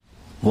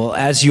Well,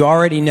 as you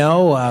already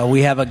know,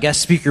 we have a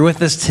guest speaker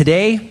with us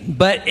today.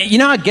 But you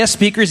know how guest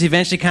speakers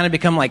eventually kind of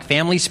become like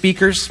family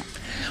speakers?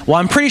 Well,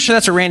 I'm pretty sure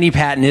that's what Randy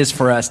Patton is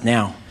for us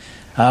now.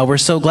 We're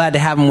so glad to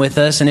have him with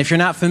us. And if you're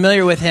not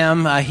familiar with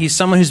him, he's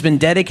someone who's been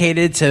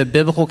dedicated to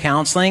biblical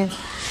counseling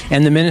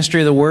and the ministry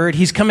of the Word.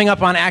 He's coming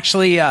up on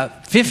actually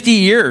 50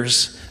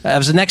 years.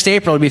 As the next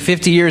April, it'll be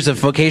 50 years of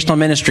vocational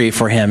ministry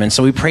for him. And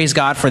so we praise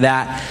God for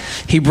that.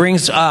 He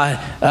brings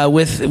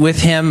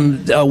with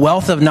him a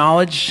wealth of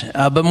knowledge,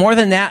 but more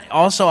than that,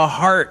 also a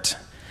heart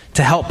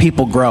to help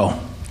people grow,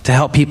 to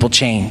help people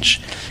change.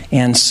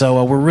 And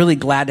so we're really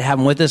glad to have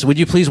him with us. Would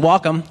you please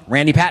welcome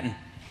Randy Patton?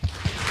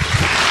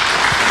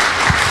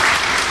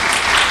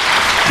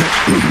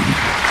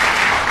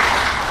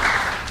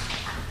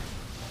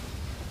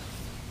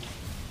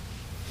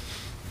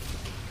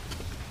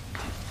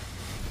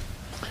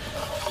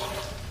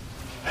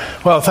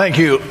 Well, thank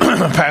you,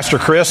 Pastor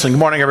Chris, and good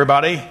morning,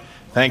 everybody.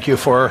 Thank you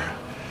for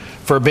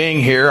being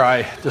here.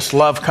 I just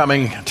love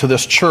coming to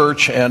this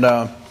church, and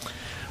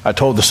I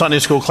told the Sunday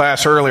school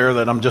class earlier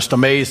that I'm just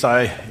amazed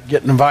I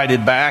get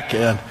invited back,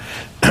 and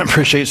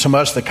appreciate so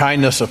much the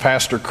kindness of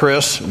Pastor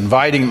Chris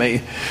inviting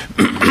me.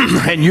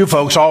 And you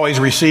folks you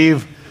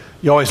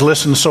always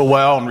listen so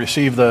well and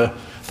receive the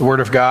Word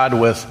of God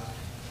with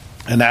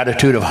an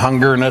attitude of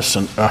hunger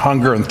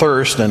and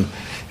thirst, and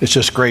it's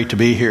just great to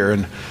be here.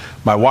 And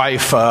my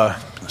wife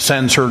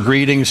sends her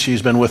greetings.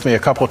 She's been with me a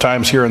couple of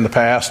times here in the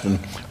past and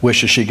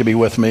wishes she could be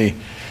with me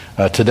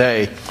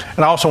today. And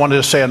I also wanted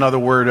to say another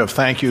word of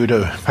thank you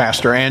to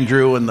Pastor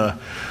Andrew and the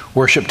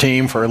worship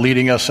team for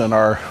leading us in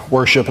our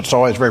worship. It's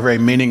always very, very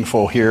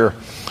meaningful here,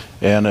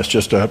 and it's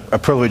just a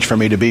privilege for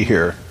me to be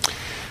here.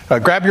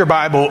 Grab your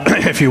Bible,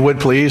 if you would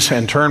please,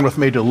 and turn with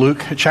me to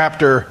Luke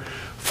chapter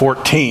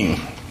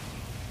 14.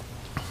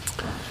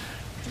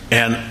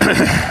 And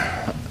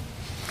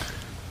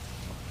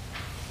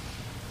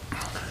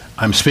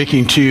I'm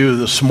speaking to you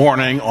this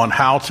morning on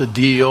how to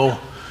deal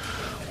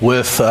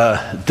with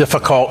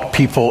difficult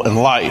people in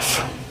life.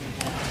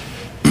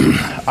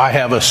 I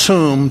have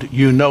assumed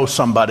you know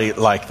somebody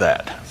like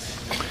that.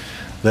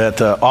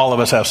 That all of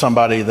us have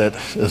somebody that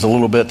is a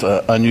little bit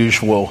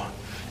unusual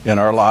in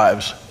our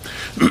lives.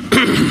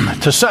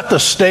 To set the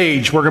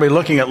stage, we're going to be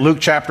looking at Luke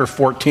chapter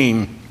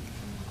 14.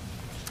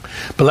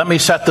 But let me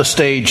set the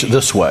stage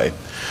this way.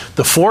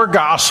 The four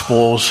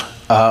Gospels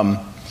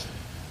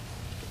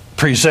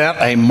present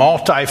a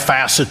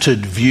multifaceted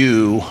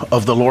view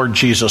of the Lord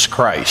Jesus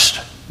Christ.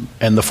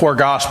 And the four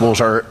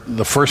Gospels are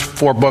the first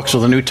four books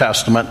of the New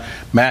Testament: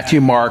 Matthew,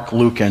 Mark,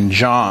 Luke, and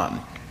John.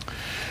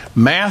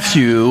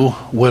 Matthew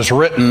was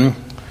written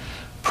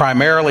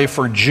primarily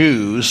for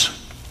Jews,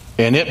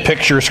 and it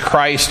pictures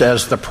Christ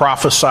as the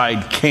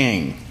prophesied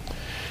king.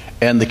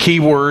 And the key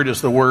word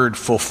is the word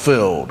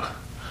fulfilled.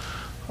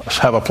 Let's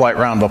have a polite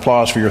round of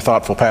applause for your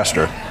thoughtful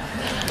pastor.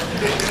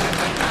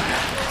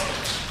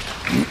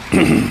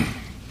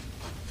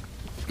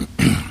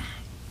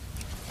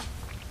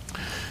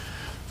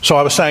 So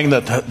I was saying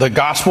that the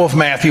Gospel of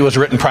Matthew was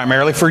written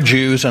primarily for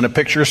Jews, and it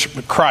pictures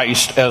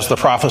Christ as the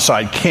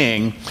prophesied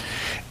king.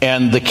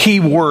 And the key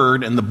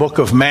word in the book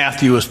of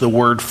Matthew is the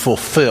word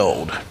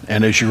fulfilled.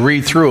 And as you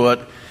read through it,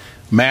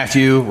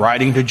 Matthew,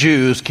 writing to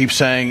Jews, keeps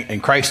saying,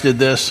 and Christ did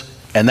this,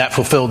 and that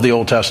fulfilled the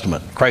Old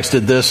Testament. Christ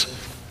did this,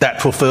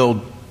 that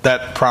fulfilled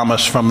that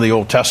promise from the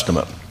Old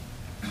Testament.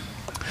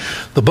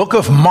 The book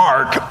of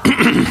Mark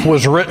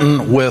was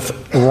written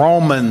with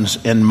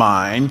Romans in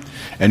mind.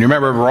 And you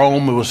remember,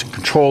 Rome was in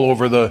control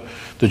over the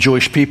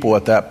Jewish people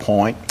at that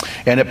point.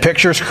 And it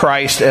pictures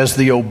Christ as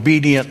the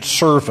obedient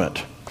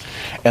servant.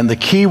 And the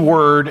key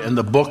word in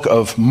the book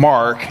of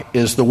Mark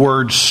is the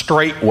word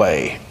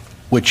straightway,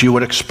 which you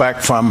would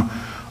expect from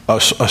a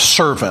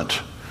servant.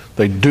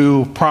 They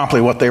do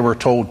promptly what they were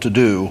told to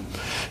do.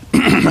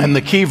 And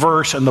the key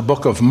verse in the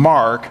book of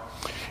Mark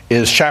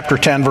is chapter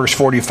 10, verse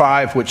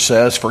 45, which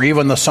says, "For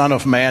even the Son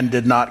of Man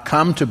did not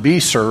come to be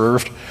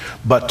served,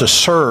 but to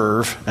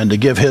serve and to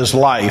give his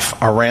life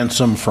a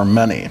ransom for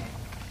many."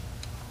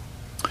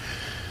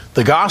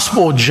 The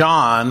Gospel of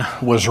John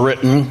was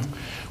written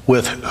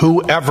with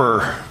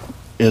whoever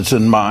is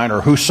in mind,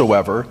 or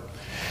whosoever,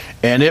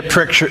 and it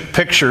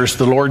pictures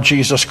the Lord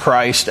Jesus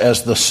Christ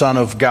as the Son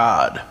of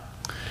God.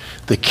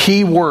 The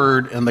key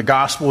word in the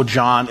Gospel of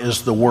John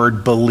is the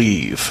word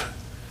believe.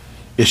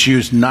 It's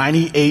used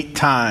 98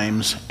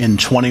 times in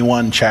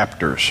 21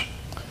 chapters.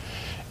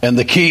 And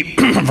the key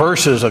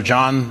verses of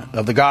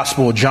the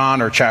Gospel of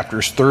John are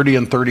chapters 30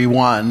 and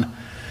 31,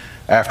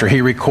 after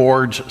he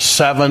records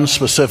 7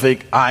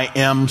 specific I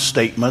am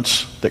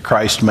statements that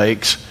Christ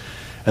makes.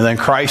 And then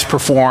Christ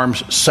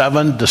performs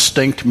 7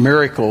 distinct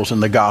miracles in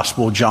the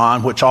Gospel of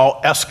John, which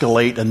all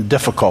escalate in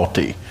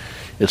difficulty.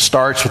 It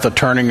starts with the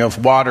turning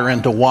of water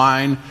into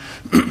wine,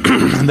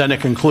 and then it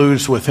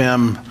concludes with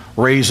him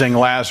raising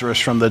Lazarus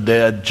from the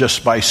dead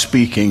just by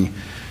speaking.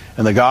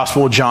 And the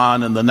Gospel of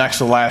John in the next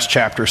to last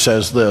chapter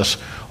says this: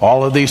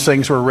 all of these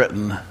things were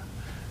written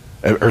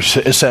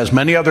It says,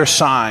 many other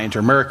signs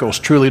or miracles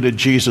truly did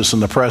Jesus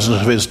in the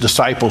presence of his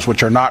disciples,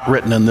 which are not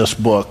written in this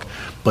book,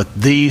 but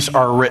these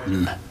are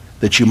written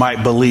that you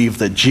might believe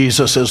that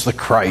Jesus is the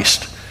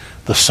Christ,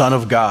 the Son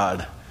of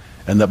God,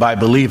 and that by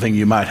believing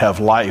you might have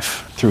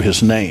life through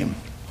his name.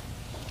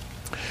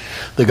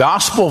 The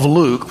Gospel of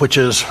Luke, which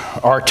is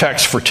our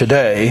text for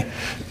today,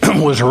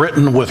 was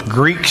written with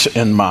Greeks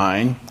in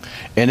mind,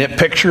 and it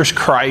pictures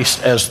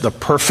Christ as the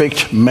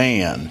perfect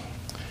man.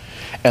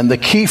 And the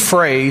key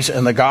phrase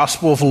in the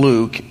Gospel of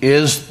Luke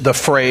is the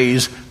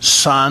phrase,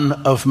 Son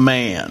of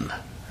Man.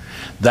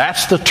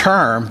 That's the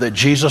term that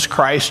Jesus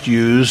Christ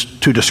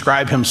used to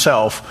describe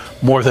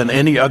himself more than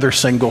any other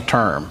single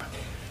term.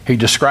 He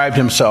described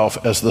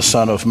himself as the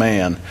Son of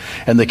Man.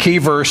 And the key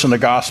verse in the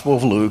Gospel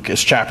of Luke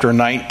is chapter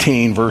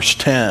 19, verse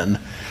 10,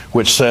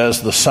 which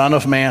says, the Son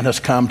of Man has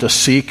come to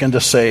seek and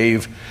to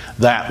save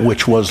that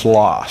which was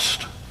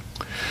lost.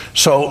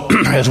 So,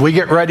 as we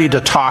get ready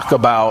to talk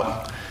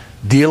about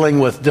dealing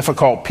with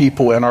difficult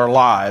people in our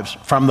lives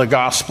from the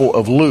Gospel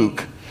of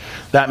Luke,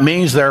 that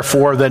means,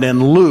 therefore, that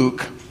in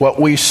Luke, what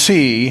we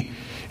see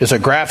is a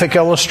graphic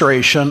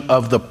illustration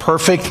of the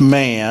perfect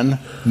man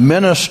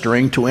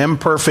ministering to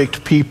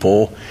imperfect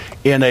people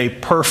in a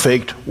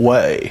perfect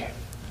way.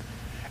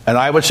 And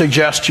I would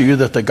suggest to you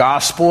that the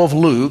Gospel of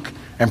Luke,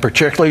 and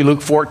particularly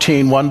Luke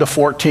 14,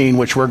 1-14,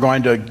 which we're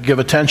going to give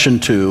attention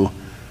to,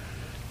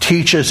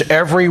 teaches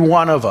every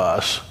one of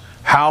us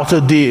how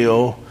to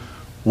deal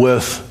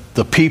with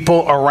the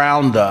people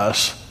around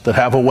us that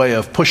have a way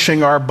of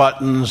pushing our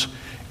buttons,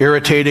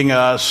 irritating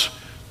us,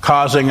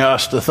 causing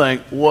us to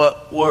think,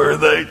 what were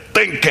they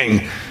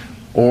thinking?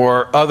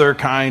 Or other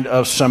kind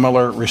of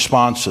similar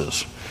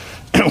responses.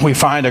 We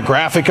find a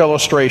graphic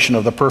illustration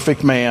of the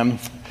perfect man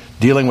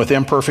dealing with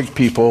imperfect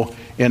people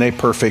in a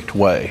perfect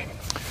way.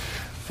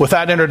 With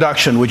that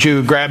introduction, would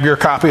you grab your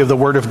copy of the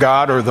Word of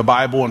God or the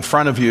Bible in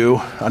front of you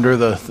under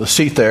the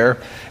seat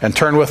there and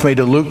turn with me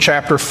to Luke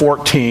chapter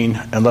 14,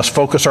 and let's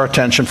focus our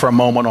attention for a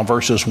moment on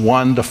verses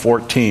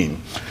 1-14.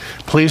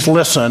 Please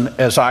listen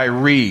as I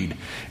read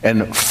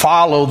and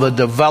follow the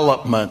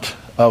development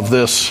of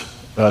this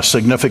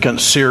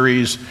significant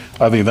series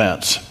of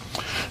events.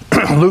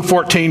 Luke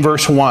 14,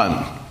 verse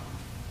 1.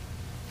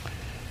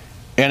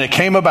 And it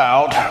came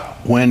about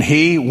when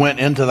he went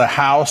into the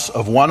house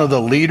of one of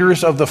the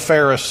leaders of the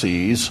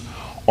Pharisees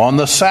on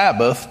the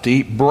Sabbath to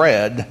eat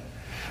bread,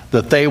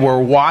 that they were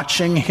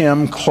watching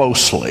him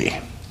closely.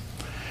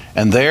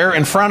 And there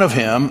in front of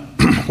him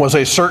was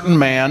a certain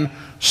man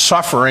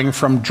suffering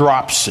from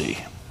dropsy.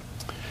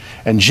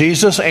 And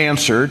Jesus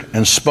answered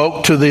and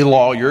spoke to the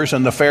lawyers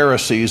and the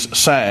Pharisees,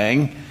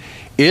 saying,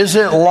 is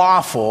it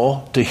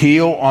lawful to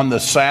heal on the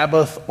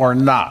Sabbath or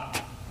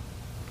not?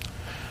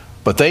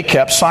 But they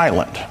kept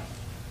silent.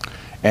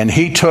 And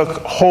he took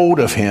hold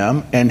of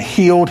him and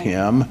healed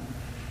him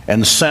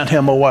and sent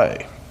him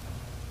away.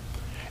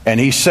 And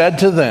he said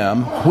to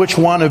them, which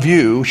one of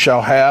you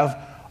shall have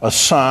a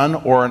son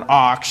or an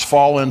ox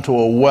fall into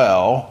a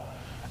well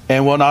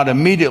and will not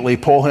immediately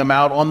pull him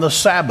out on the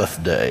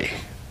Sabbath day?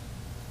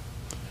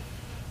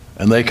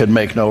 And they could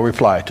make no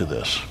reply to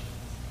this.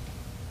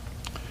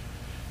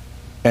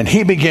 And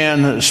he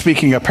began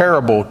speaking a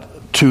parable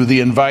to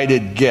the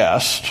invited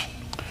guest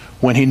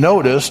when he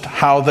noticed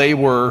how they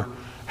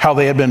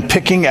had been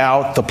picking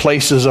out the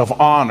places of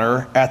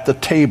honor at the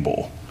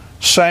table,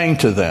 saying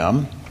to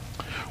them,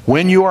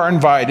 when you are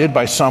invited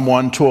by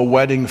someone to a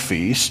wedding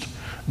feast,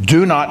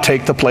 do not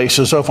take the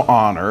places of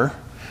honor,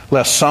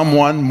 lest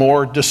someone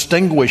more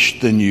distinguished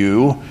than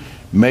you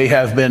may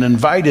have been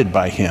invited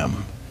by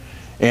him.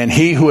 And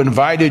he who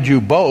invited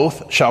you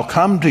both shall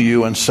come to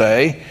you and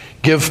say,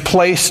 give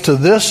place to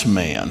this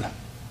man.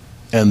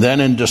 And then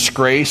in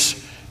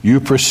disgrace you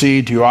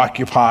proceed to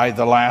occupy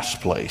the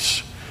last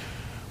place.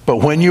 But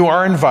when you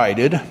are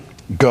invited,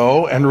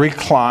 go and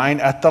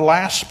recline at the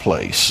last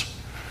place,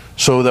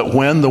 so that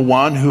when the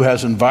one who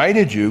has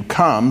invited you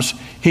comes,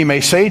 he may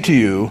say to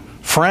you,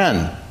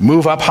 friend,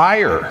 move up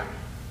higher.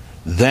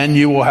 Then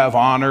you will have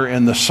honor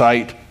in the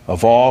sight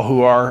of all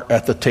who are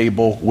at the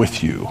table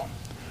with you.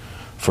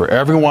 For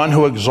everyone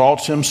who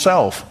exalts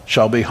himself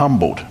shall be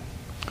humbled,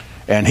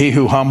 and he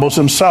who humbles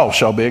himself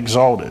shall be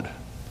exalted.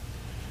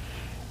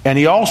 And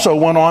he also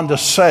went on to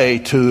say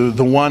to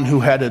the one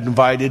who had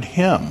invited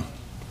him,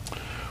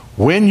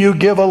 when you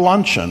give a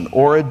luncheon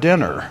or a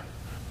dinner,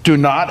 do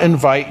not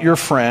invite your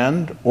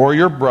friend or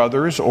your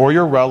brothers or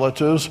your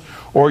relatives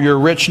or your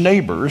rich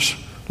neighbors,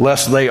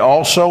 lest they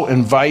also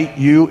invite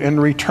you in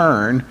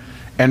return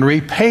and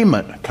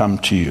repayment come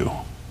to you.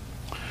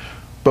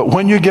 But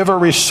when you give a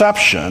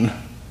reception,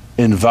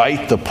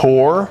 invite the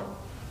poor,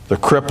 the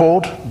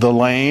crippled, the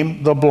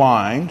lame, the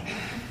blind,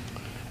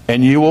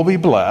 and you will be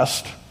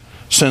blessed,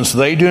 since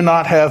they do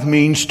not have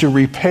means to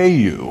repay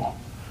you,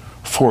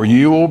 for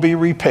you will be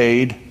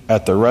repaid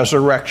at the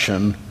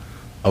resurrection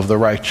of the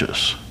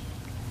righteous.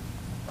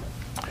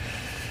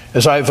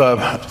 As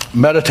I've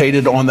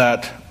meditated on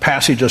that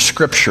passage of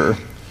Scripture,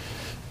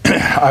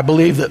 I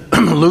believe that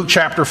Luke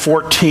chapter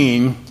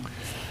 14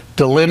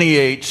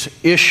 delineates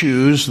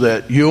issues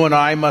that you and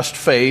I must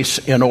face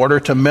in order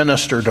to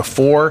minister to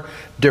 4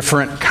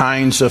 different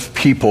kinds of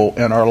people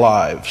in our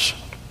lives.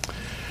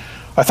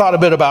 I thought a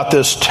bit about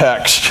this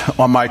text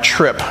on my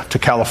trip to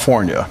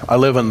California. I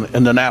live in the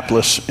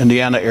Indianapolis,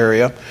 Indiana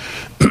area,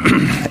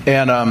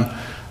 and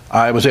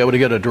I was able to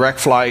get a direct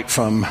flight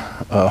from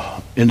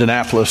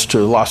Indianapolis to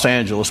Los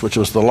Angeles, which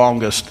was the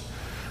longest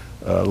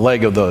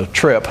leg of the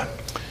trip.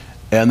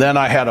 And then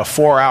I had a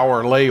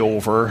 4-hour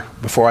layover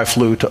before I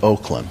flew to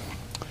Oakland.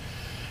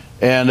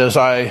 And as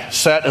I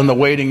sat in the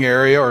waiting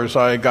area, or as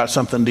I got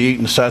something to eat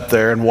and sat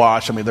there and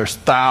watched, there's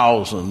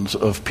thousands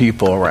of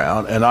people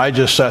around. And I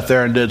just sat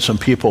there and did some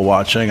people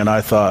watching, and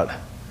I thought,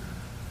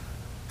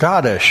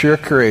 God has sure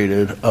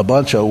created a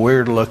bunch of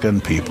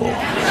weird-looking people.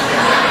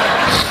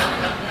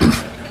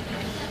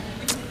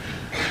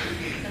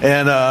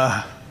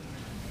 And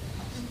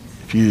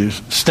if you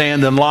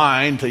stand in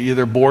line to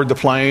either board the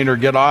plane or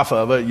get off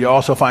of it, you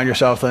also find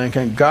yourself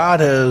thinking, God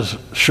has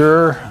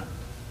sure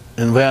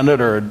invented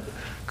or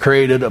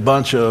created a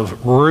bunch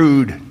of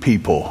rude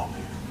people.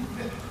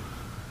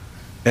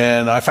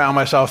 And I found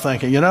myself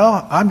thinking,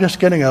 I'm just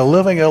getting a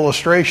living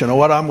illustration of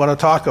what I'm going to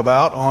talk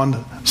about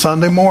on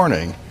Sunday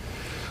morning.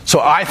 So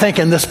I think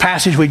in this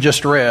passage we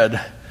just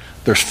read,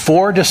 there's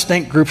 4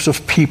 distinct groups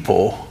of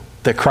people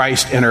that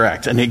Christ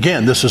interacts. And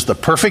again, this is the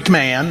perfect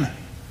man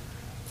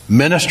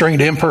ministering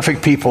to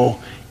imperfect people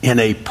in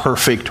a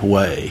perfect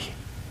way.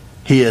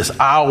 He is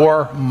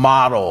our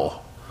model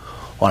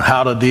on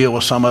how to deal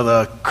with some of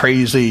the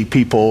crazy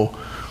people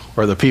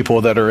or the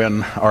people that are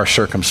in our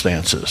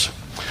circumstances.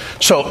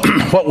 So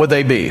what would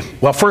they be?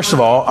 Well, first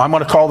of all, I'm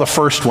going to call the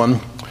first one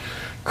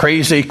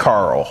Crazy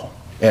Carl.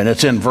 And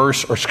it's in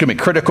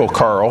Critical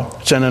Carl.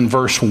 It's in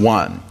verse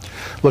 1.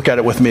 Look at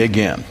it with me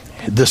again.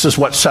 This is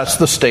what sets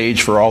the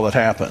stage for all that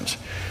happens.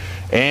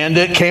 And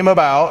it came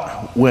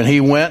about when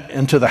he went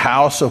into the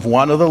house of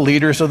one of the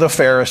leaders of the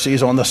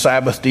Pharisees on the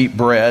Sabbath to eat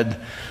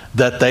bread,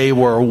 that they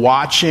were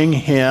watching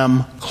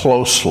him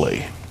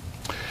closely.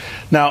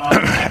 Now,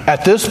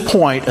 at this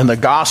point in the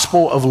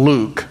Gospel of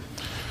Luke,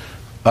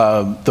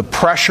 the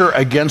pressure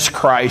against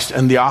Christ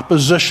and the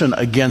opposition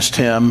against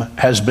him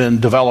has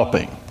been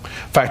developing.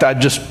 In fact,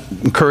 I'd just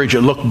encourage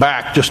you to look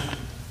back just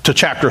to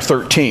chapter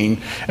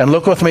 13, and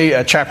look with me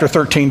at chapter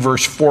 13,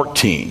 verse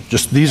 14.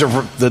 These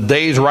are the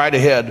days right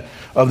ahead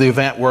of the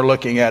event we're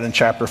looking at in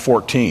chapter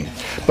 14.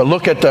 But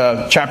look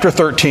at chapter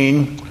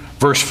 13,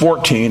 verse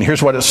 14.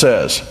 Here's what it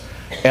says.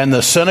 And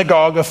the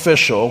synagogue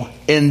official,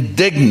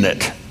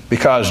 indignant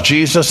because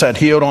Jesus had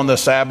healed on the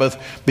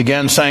Sabbath,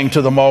 began saying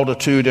to the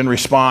multitude in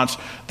response,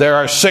 there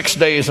are 6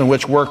 days in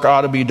which work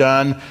ought to be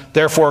done.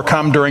 Therefore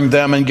come during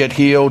them and get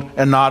healed,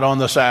 and not on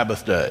the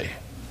Sabbath day.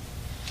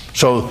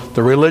 So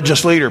the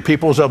religious leader,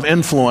 peoples of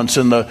influence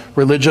in the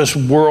religious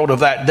world of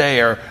that day,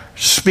 are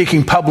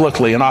speaking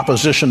publicly in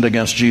opposition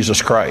against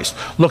Jesus Christ.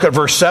 Look at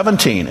verse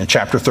 17 in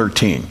chapter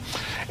 13.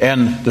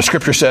 And the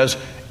scripture says,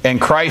 and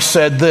Christ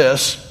said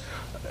this,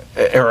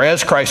 or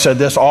as Christ said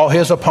this, all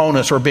his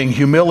opponents were being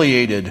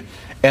humiliated,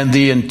 and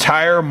the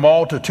entire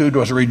multitude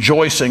was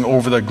rejoicing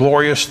over the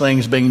glorious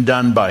things being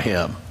done by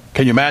him.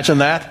 Can you imagine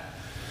that?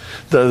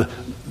 The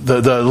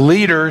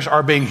leaders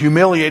are being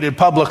humiliated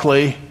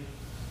publicly,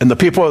 and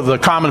the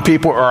common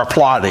people are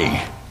applauding.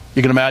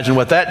 You can imagine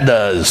what that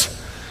does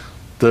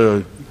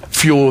to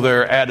fuel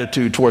their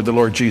attitude toward the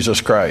Lord Jesus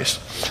Christ.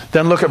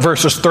 Then look at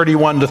verses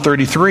 31 to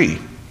 33.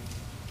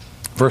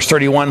 Verse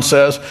 31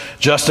 says,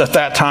 just at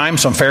that time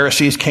some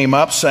Pharisees came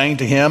up, saying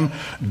to him,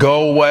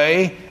 go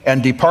away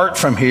and depart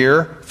from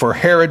here, for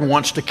Herod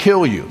wants to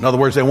kill you. In other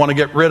words, they want to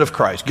get rid of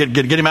Christ, get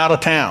him out of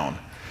town.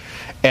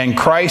 And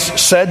Christ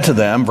said to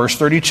them, verse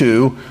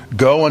 32,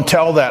 go and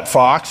tell that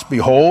fox,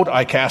 behold,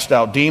 I cast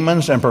out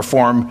demons and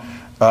perform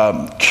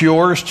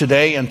cures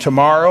today and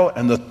tomorrow,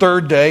 and the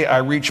third day I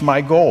reach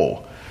my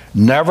goal.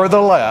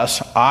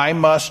 Nevertheless, I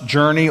must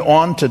journey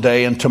on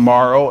today and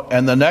tomorrow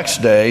and the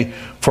next day,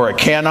 for it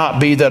cannot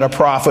be that a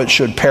prophet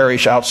should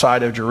perish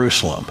outside of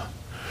Jerusalem.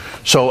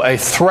 So a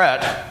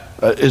threat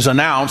is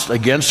announced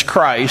against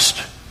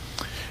Christ,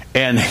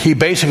 and he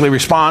basically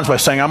responds by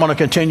saying, I'm going to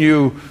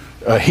continue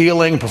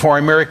healing,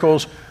 performing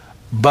miracles,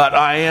 but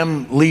I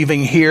am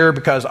leaving here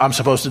because I'm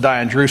supposed to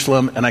die in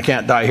Jerusalem and I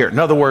can't die here. In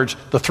other words,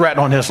 the threat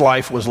on his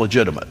life was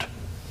legitimate.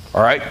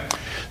 All right?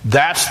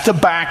 That's the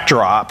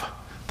backdrop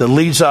that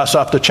leads us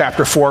up to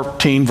chapter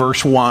 14,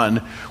 verse 1,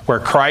 where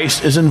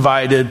Christ is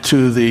invited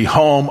to the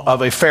home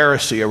of a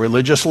Pharisee, a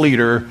religious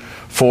leader,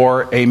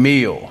 for a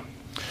meal.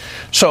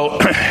 So,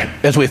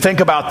 as we think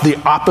about the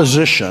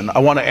opposition, I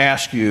want to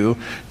ask you,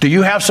 do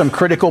you have some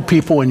critical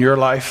people in your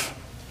life?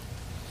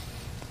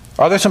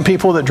 Are there some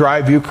people that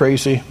drive you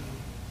crazy?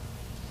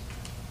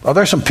 Are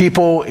there some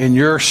people in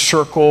your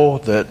circle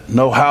that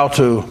know how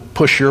to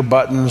push your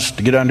buttons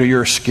to get under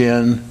your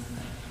skin?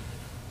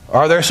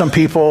 Are there some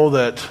people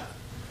that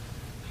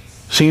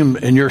seem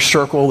in your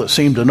circle that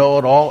seem to know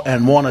it all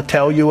and want to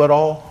tell you it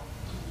all?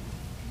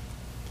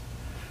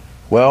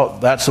 Well,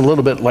 that's a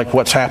little bit like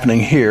what's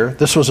happening here.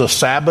 This was a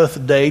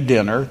Sabbath day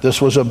dinner.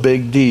 This was a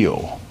big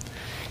deal.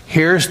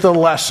 here's the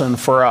lesson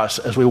for us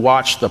as we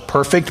watch the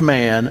perfect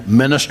man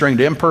ministering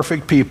to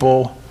imperfect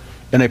people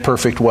in a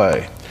perfect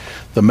way.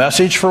 The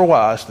message for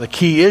us, the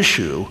key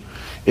issue,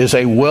 is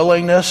a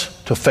willingness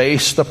to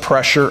face the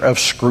pressure of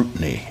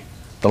scrutiny.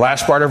 The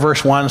last part of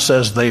verse 1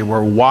 says they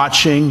were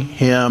watching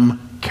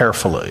him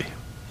carefully.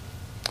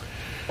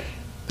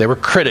 They were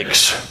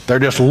critics. They're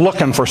just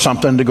looking for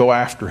something to go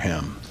after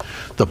him.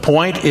 The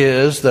point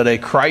is that a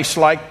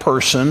Christ-like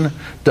person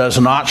does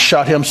not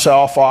shut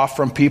himself off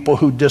from people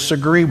who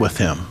disagree with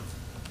him.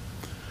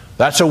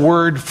 That's a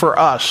word for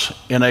us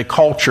in a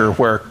culture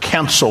where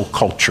cancel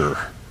culture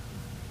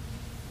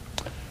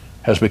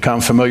has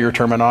become familiar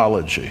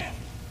terminology.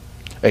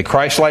 A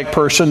Christ-like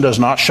person does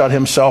not shut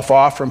himself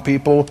off from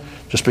people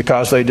just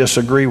because they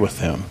disagree with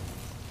him.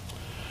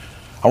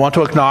 I want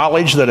to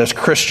acknowledge that as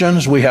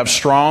Christians, we have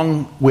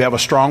a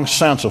strong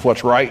sense of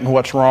what's right and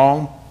what's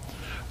wrong.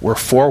 We're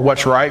for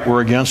what's right,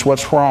 we're against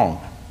what's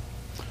wrong.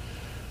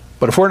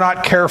 But if we're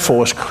not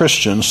careful as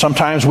Christians,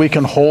 sometimes we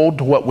can hold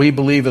to what we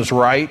believe is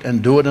right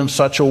and do it in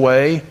such a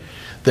way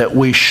that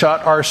we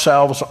shut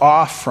ourselves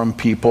off from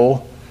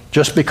people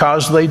just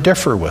because they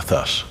differ with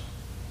us.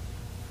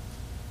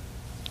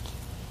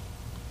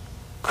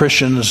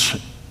 Christians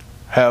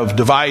have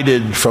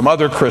divided from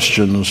other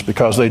Christians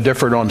because they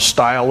differed on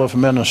style of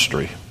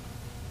ministry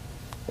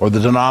or the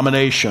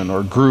denomination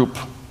or group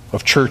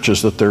of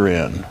churches that they're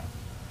in.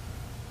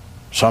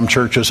 Some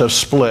churches have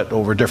split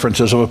over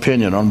differences of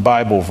opinion on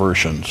Bible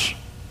versions.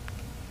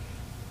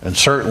 And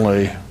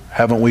certainly,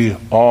 haven't we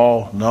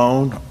all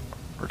known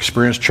or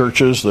experienced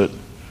churches that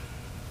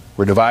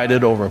were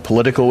divided over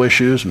political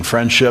issues and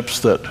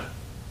friendships that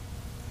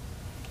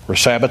were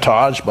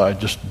sabotaged by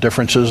just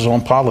differences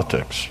on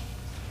politics?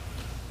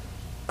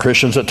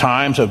 Christians at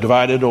times have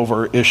divided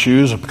over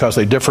issues because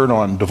they differed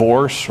on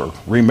divorce or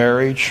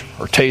remarriage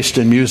or taste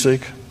in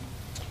music,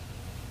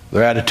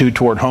 their attitude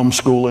toward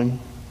homeschooling,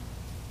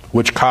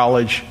 which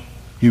college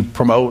you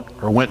promote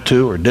or went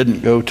to or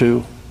didn't go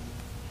to.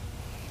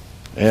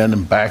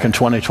 And back in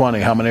 2020,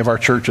 how many of our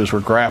churches were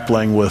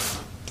grappling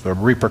with the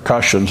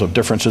repercussions of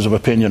differences of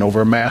opinion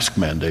over mask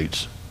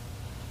mandates?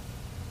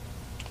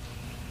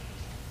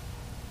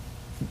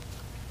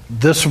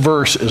 This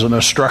verse is an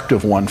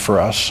instructive one for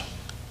us.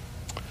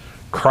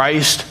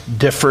 Christ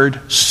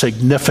differed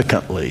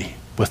significantly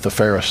with the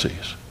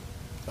Pharisees.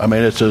 I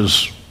mean, it's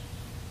as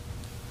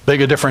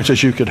big a difference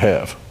as you could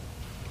have.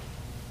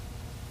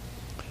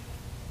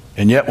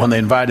 And yet, when they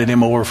invited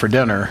him over for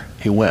dinner,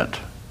 he went.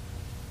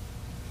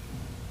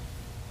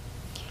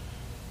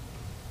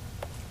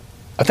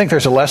 I think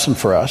there's a lesson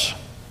for us.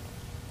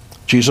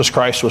 Jesus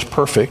Christ was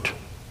perfect.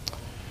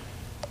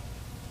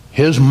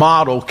 His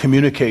model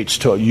communicates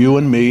to you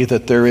and me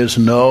that there is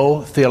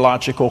no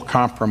theological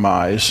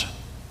compromise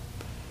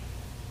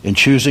in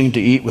choosing to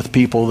eat with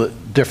people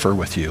that differ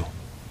with you.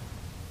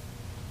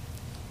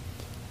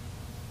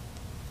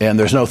 And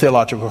there's no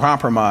theological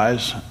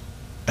compromise,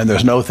 and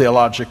there's no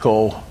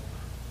theological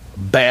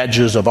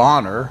badges of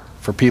honor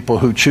for people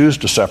who choose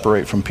to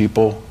separate from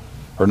people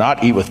or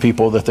not eat with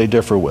people that they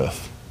differ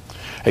with.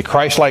 A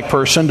Christ-like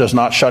person does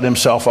not shut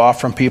himself off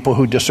from people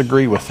who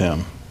disagree with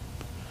him.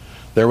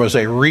 There was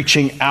a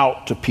reaching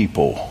out to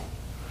people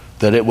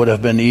that it would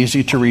have been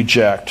easy to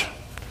reject,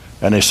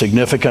 and a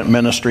significant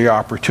ministry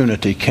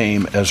opportunity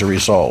came as a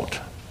result.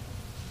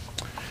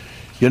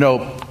 You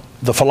know,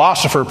 the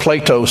philosopher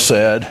Plato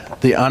said,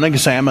 "The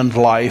unexamined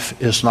life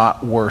is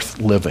not worth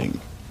living."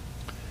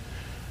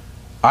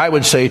 I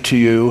would say to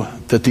you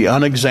that the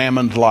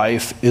unexamined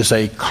life is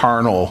a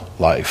carnal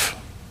life.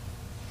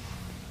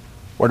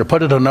 Or to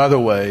put it another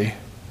way,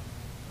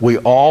 we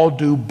all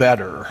do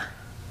better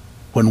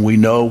when we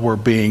know we're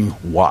being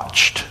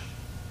watched.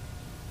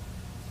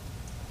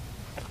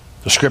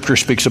 The scripture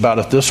speaks about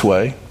it this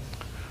way.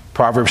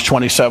 Proverbs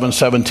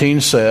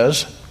 27:17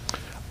 says,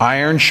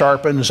 "Iron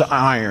sharpens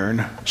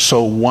iron,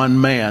 so one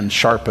man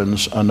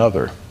sharpens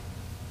another."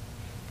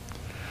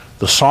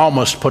 The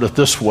psalmist put it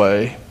this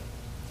way,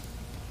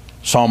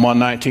 Psalm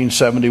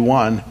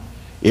 119:71,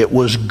 "It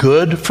was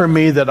good for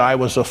me that I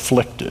was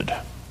afflicted,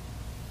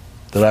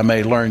 that I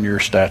may learn your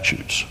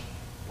statutes."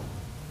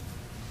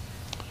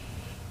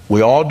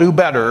 We all do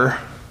better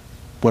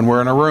when we're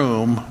in a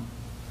room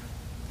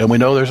and we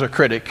know there's a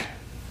critic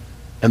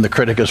and the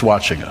critic is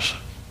watching us.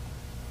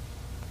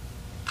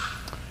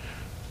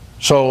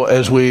 So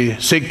as we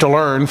seek to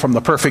learn from the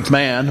perfect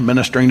man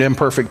ministering to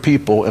imperfect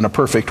people in a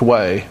perfect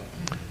way,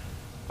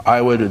 I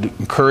would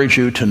encourage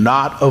you to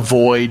not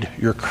avoid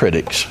your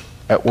critics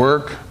at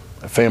work,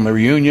 at family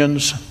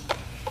reunions,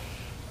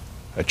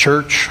 at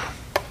church,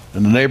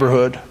 in the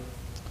neighborhood,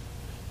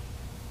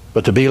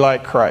 but to be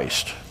like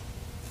Christ,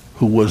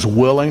 who was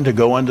willing to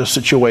go into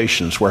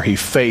situations where he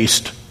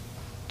faced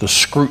the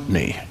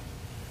scrutiny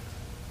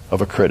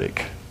of a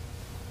critic.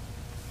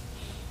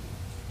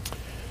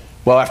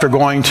 Well, after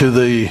going to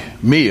the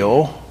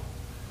meal,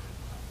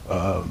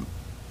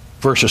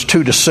 verses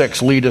 2 to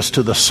 6 lead us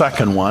to the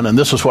second one, and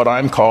this is what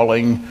I'm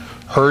calling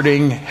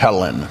hurting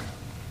Helen.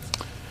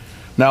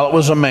 Now it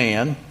was a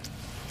man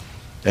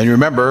And you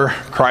remember,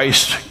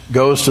 Christ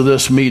goes to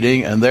this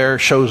meeting, and there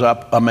shows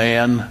up a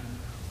man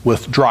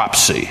with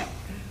dropsy.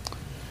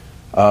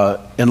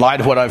 In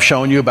light of what I've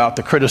shown you about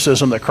the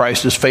criticism that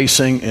Christ is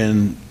facing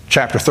in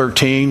chapter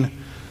 13,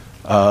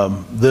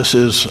 this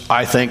is,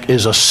 I think,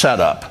 is a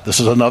setup.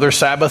 This is another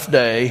Sabbath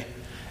day,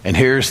 and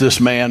here's this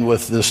man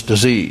with this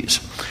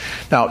disease.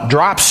 Now,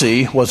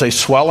 dropsy was a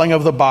swelling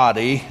of the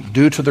body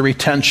due to the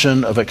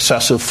retention of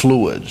excessive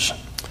fluids.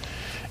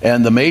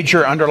 And the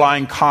major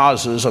underlying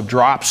causes of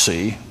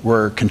dropsy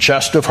were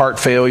congestive heart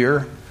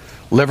failure,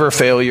 liver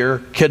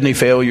failure, kidney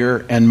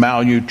failure, and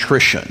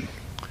malnutrition.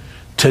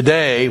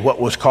 Today, what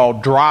was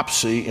called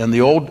dropsy in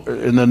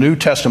the New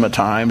Testament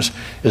times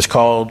is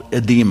called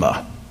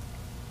edema.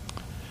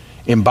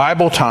 In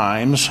Bible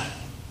times,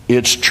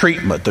 its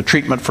treatment, the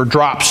treatment for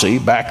dropsy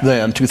back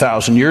then,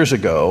 2,000 years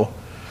ago,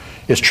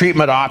 its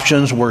treatment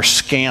options were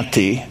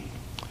scanty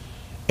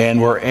and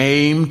were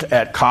aimed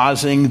at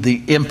causing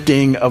the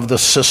emptying of the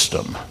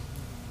system.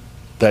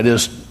 That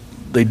is,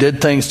 they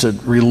did things to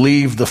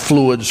relieve the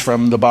fluids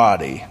from the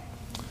body.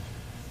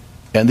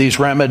 And these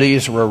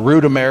remedies were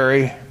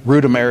rudimentary.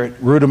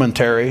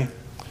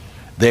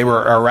 They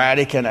were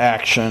erratic in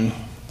action,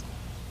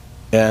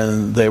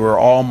 and they were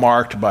all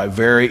marked by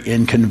very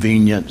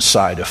inconvenient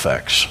side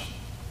effects.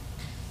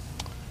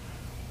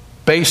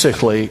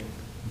 Basically,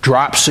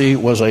 dropsy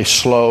was a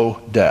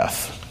slow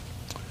death.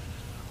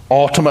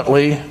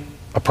 Ultimately,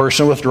 a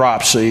person with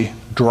dropsy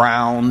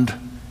drowned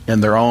in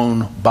their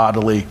own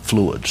bodily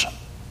fluids.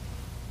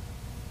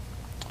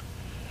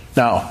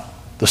 Now,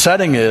 the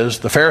setting is,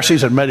 the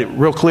Pharisees had made it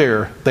real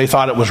clear, they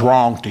thought it was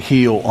wrong to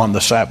heal on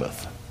the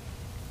Sabbath.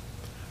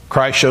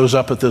 Christ shows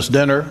up at this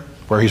dinner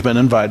where he's been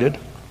invited,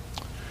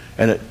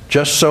 and it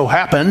just so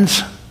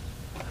happens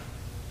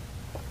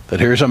that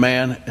here's a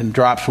man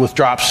with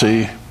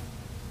dropsy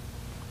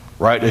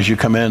right as you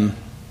come in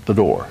the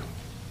door.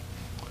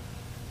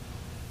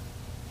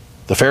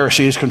 The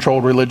Pharisees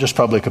controlled religious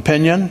public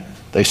opinion.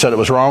 They said it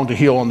was wrong to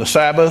heal on the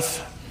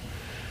Sabbath.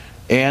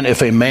 And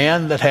if a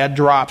man that had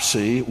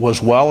dropsy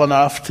was well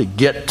enough to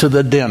get to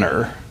the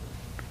dinner,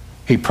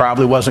 he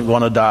probably wasn't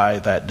going to die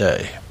that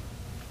day.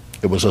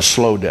 It was a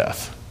slow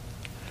death.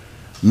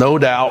 No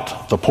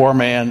doubt the poor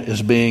man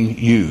is being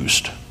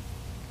used.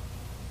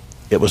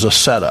 It was a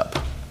setup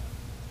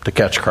to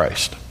catch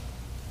Christ.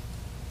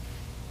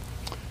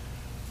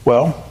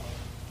 Well,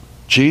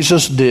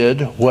 Jesus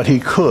did what he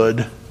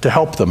could to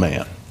help the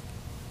man.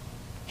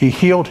 He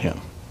healed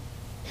him.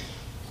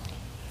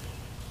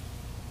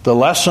 The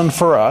lesson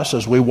for us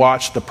as we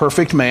watch the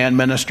perfect man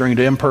ministering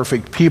to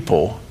imperfect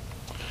people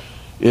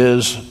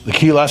is, the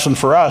key lesson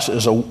for us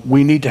is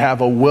we need to have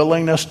a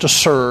willingness to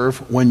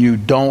serve when you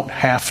don't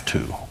have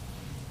to.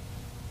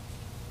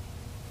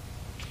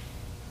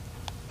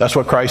 That's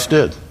what Christ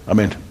did. I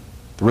mean,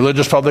 the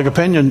religious public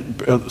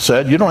opinion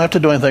said, you don't have to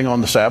do anything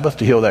on the Sabbath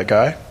to heal that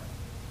guy.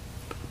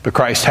 But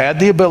Christ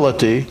had the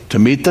ability to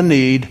meet the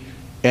need,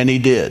 and he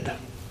did.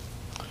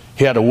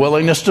 He had a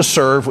willingness to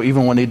serve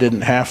even when he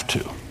didn't have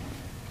to.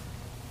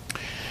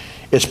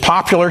 It's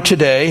popular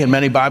today in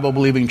many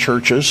Bible-believing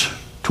churches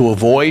to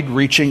avoid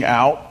reaching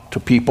out to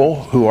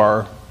people who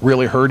are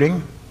really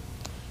hurting.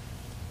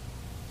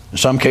 In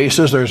some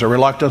cases, there's a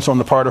reluctance on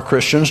the part of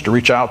Christians to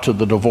reach out to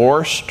the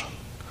divorced,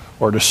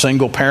 or to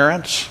single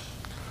parents,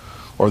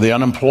 or the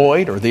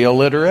unemployed, or the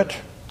illiterate,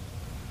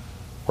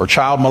 or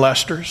child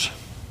molesters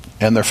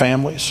and their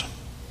families,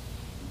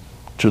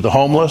 to the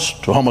homeless,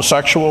 to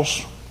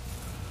homosexuals,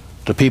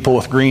 to people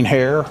with green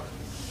hair,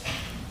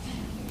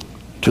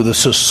 to the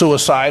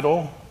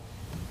suicidal,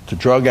 to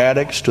drug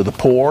addicts, to the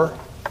poor.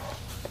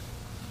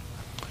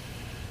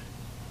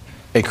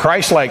 A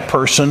Christ-like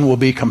person will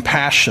be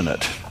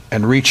compassionate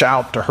and reach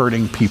out to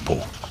hurting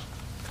people.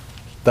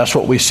 That's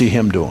what we see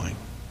him doing.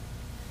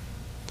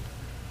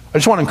 I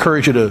just want to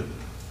encourage you to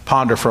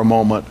ponder for a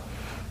moment.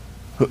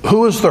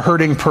 Who is the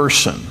hurting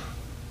person?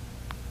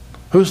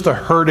 Who's the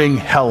hurting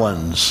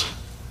Helens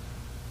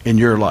in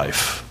your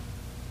life?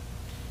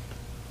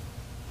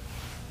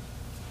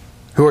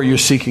 Who are you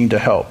seeking to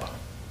help?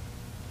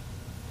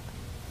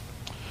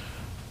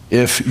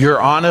 If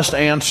your honest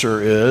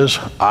answer is,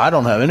 I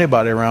don't have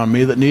anybody around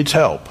me that needs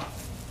help,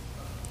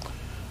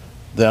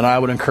 then I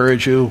would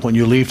encourage you, when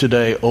you leave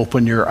today,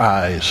 open your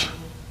eyes.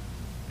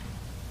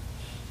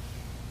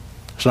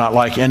 It's not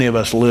like any of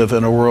us live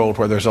in a world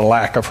where there's a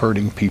lack of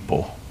hurting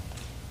people.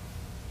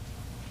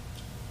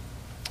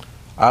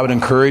 I would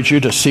encourage you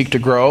to seek to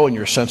grow in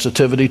your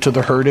sensitivity to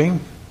the hurting.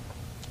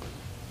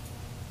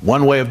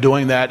 One way of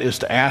doing that is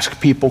to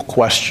ask people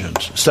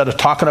questions. Instead of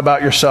talking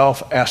about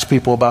yourself, ask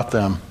people about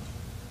them.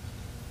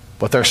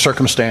 What their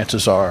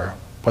circumstances are,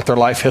 what their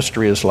life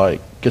history is like.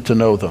 Get to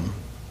know them.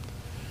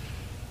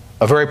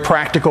 A very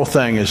practical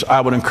thing is,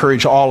 I would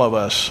encourage all of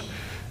us,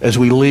 as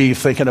we leave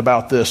thinking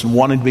about this and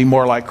wanting to be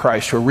more like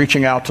Christ, who are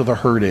reaching out to the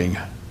hurting,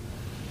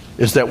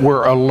 is that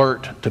we're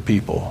alert to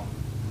people.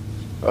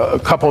 A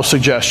couple of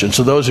suggestions.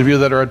 So those of you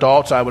that are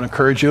adults, I would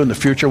encourage you in the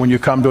future, when you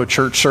come to a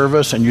church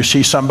service and you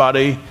see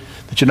somebody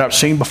that you've not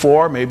seen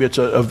before, maybe it's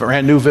a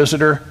brand new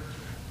visitor,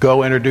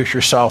 go introduce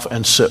yourself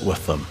and sit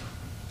with them.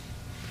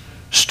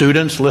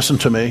 Students, listen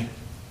to me.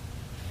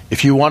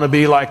 If you want to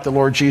be like the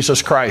Lord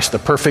Jesus Christ, the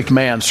perfect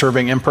man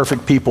serving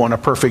imperfect people in a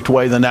perfect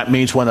way, then that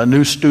means when a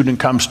new student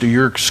comes to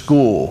your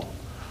school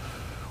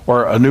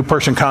or a new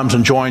person comes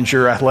and joins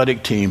your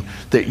athletic team,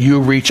 that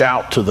you reach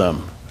out to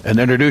them and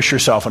introduce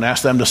yourself and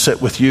ask them to sit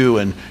with you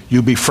and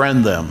you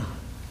befriend them.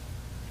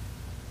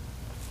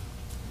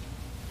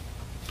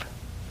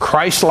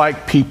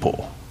 Christ-like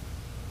people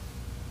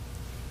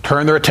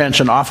turn their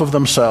attention off of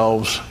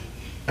themselves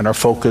and are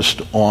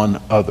focused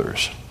on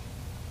others.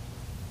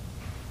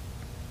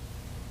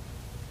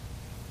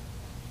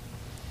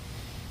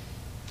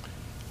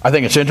 I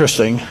think it's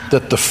interesting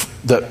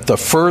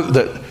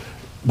that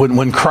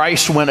when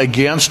Christ went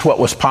against what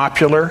was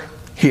popular,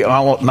 he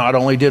not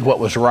only did what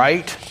was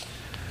right,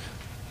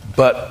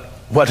 but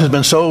what has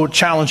been so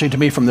challenging to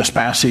me from this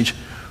passage,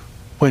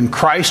 when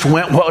Christ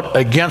went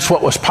against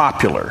what was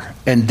popular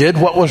and did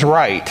what was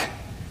right,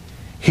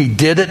 he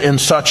did it in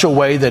such a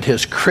way that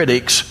his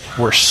critics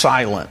were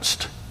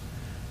silenced.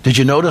 Did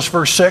you notice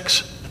verse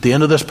 6 at the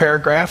end of this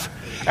paragraph?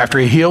 After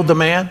he healed the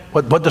man,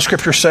 what the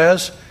scripture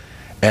says?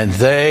 And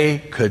they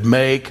could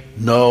make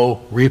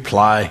no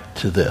reply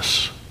to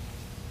this.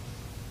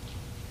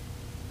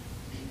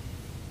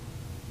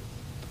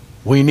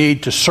 We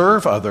need to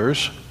serve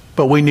others,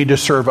 but we need to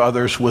serve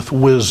others with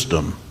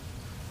wisdom.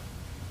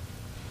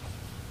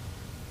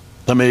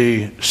 Let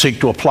me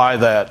seek to apply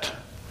that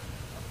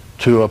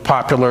to a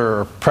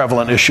popular or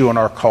prevalent issue in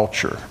our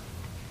culture.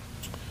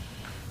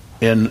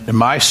 In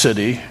my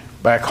city,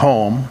 back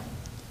home,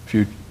 if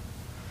you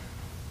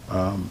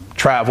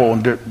travel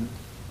and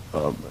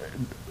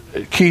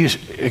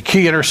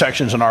key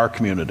intersections in our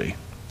community,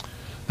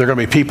 there are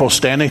going to be people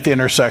standing at the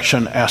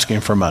intersection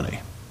asking for money.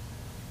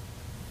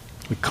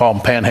 We call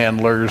them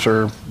panhandlers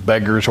or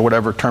beggars or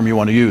whatever term you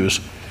want to use.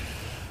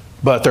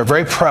 But they're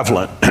very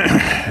prevalent,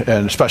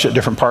 and especially at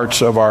different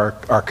parts of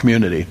our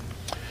community.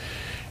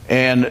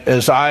 And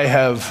as I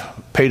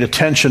have paid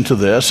attention to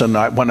this, and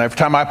every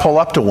time I pull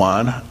up to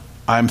one,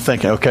 I'm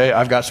thinking, okay,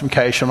 I've got some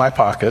cash in my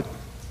pocket.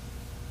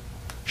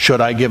 Should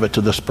I give it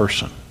to this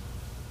person?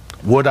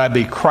 Would I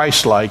be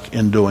Christ-like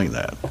in doing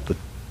that?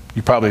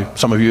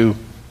 Some of you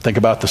think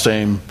about the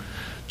same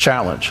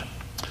challenge.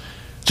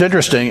 It's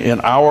interesting,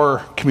 in our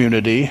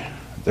community,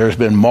 there's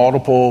been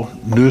multiple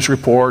news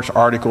reports,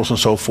 articles, and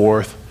so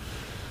forth,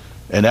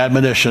 and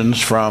admonitions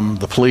from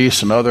the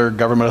police and other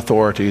government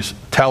authorities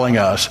telling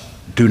us,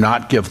 do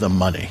not give them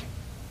money.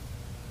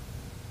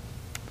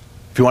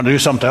 If you want to do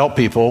something to help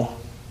people,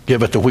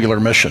 give it to Wheeler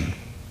Mission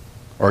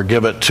or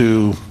give it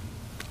to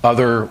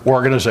other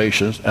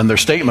organizations. And their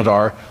statement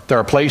are, there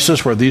are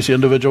places where these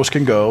individuals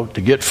can go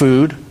to get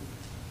food,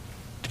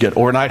 to get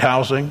overnight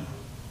housing,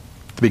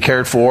 to be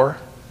cared for.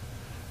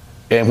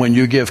 And when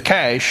you give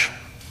cash,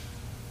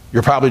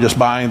 you're probably just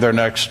buying their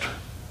next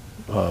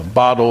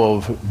bottle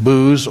of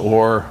booze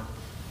or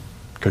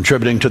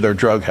contributing to their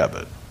drug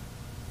habit.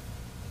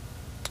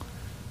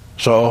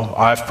 So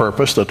I've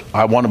purposed that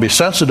I want to be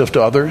sensitive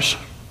to others.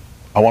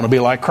 I want to be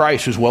like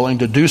Christ, who's willing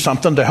to do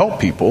something to help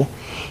people.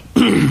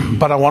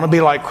 But I want to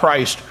be like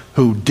Christ,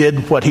 who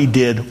did what he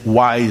did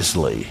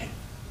wisely.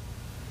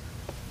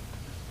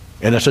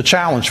 And it's a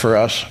challenge for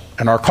us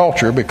in our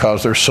culture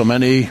because there's so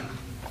many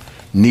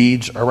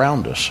needs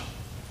around us.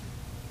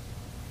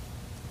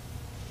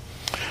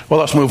 Well,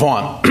 let's move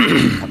on.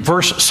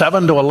 Verse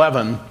 7 to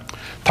 11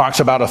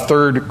 talks about a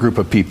third group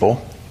of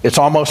people. It's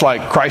almost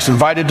like Christ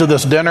invited to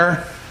this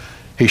dinner.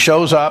 He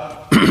shows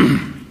up.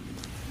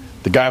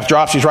 The guy with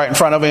dropsies right in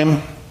front of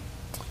him.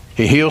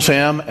 He heals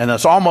him. And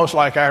it's almost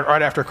like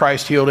right after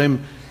Christ healed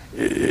him,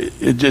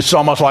 it's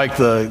almost like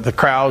the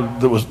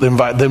crowd that was the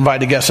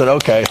invited guest said,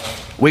 okay,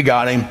 we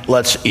got him.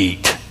 Let's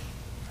eat.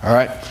 All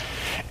right.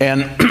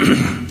 And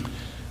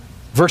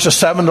verses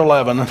 7 to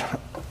 11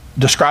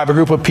 describe a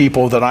group of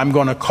people that I'm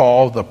going to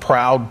call the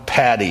proud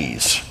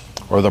paddies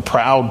or the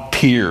proud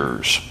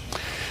peers.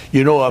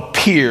 You know, a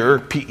peer,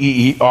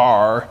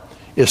 P-E-E-R,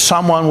 is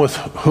someone with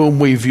whom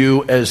we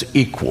view as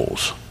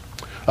equals.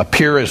 A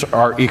peer is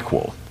our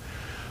equal.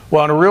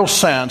 Well, in a real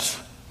sense,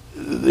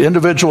 the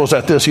individuals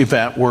at this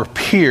event were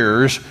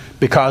peers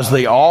because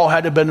they all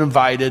had to have been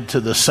invited to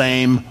the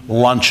same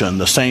luncheon,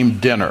 the same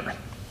dinner.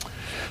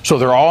 So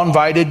they're all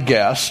invited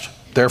guests,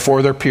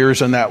 therefore they're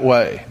peers in that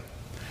way.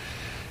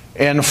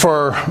 And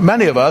for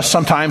many of us,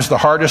 sometimes the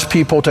hardest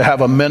people to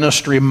have a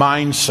ministry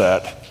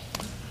mindset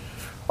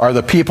are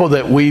the people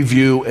that we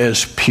view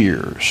as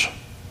peers.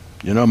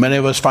 You know, many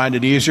of us find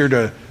it easier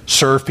to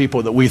serve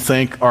people that we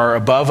think are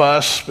above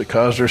us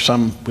because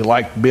we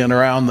like being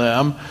around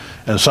them.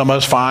 And some of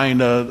us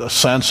find a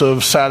sense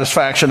of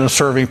satisfaction in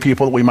serving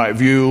people that we might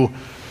view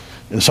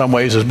in some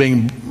ways as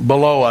being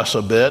below us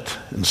a bit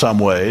in some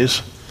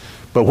ways.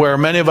 But where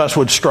many of us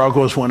would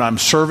struggle is when I'm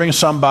serving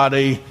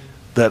somebody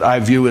that I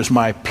view as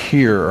my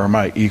peer or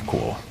my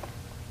equal.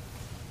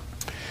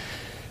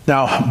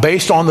 Now,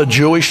 based on the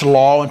Jewish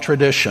law and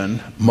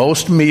tradition,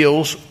 most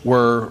meals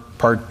were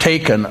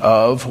partaken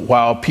of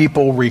while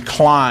people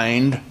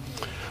reclined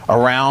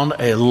around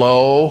a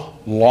low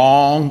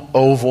long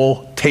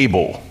oval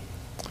table.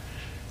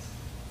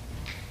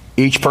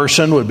 Each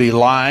person would be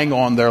lying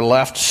on their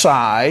left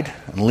side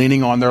and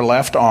leaning on their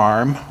left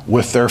arm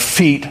with their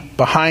feet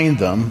behind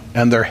them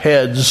and their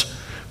heads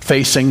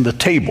facing the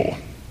table.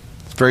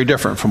 It's very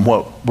different from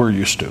what we're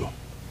used to.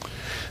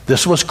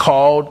 This was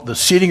called, the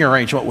seating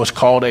arrangement was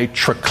called a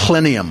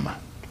triclinium.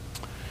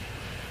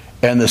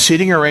 And the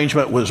seating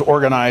arrangement was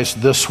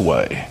organized this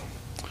way.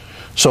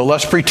 So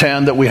let's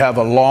pretend that we have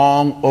a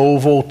long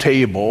oval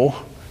table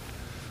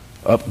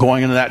up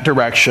going in that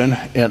direction,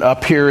 and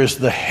up here is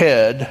the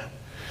head.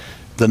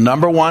 The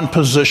number one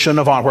position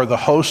of honor, where the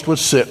host would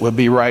sit, would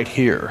be right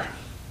here.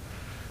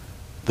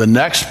 The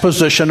next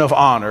position of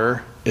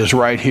honor is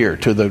right here,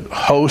 to the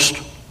host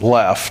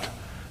left.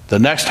 The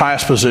next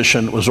highest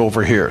position was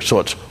over here. So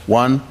it's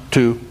 1,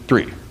 2,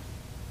 3.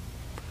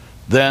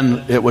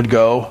 Then it would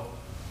go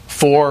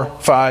 4,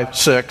 5,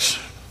 6,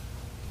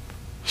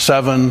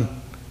 7,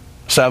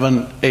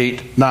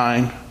 8,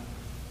 9.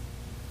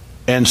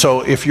 And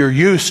so if you're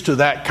used to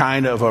that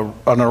kind of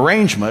an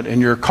arrangement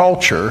in your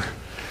culture,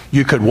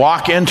 you could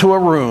walk into a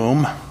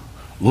room,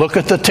 look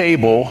at the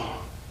table,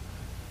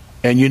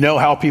 and you know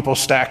how people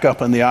stack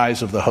up in the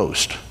eyes of the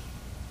host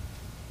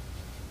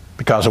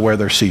because of where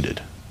they're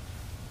seated.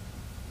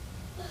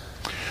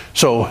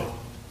 So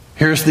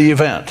here's the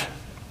event.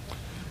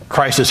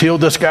 Christ has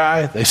healed this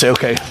guy. They say,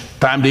 okay,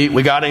 time to eat.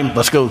 We got him.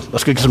 Let's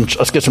get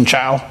some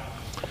chow.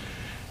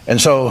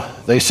 And so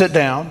they sit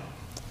down.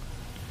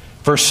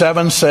 Verse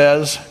 7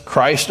 says,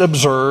 Christ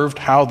observed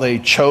how they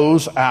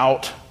chose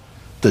out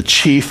the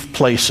chief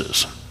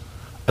places.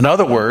 In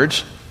other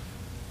words,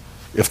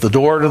 if the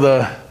door to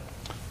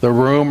the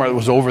room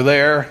was over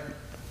there,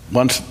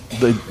 once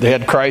they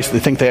had Christ, they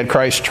think they had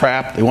Christ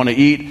trapped, they want to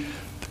eat,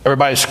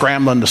 everybody's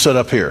scrambling to sit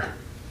up here.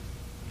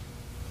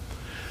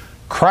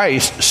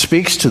 Christ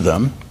speaks to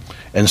them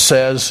and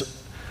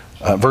says,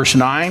 verse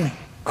 9,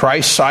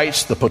 Christ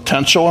cites the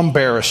potential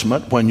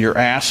embarrassment when you're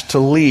asked to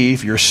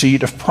leave your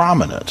seat of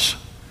prominence.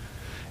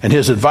 And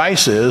his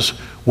advice is,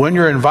 when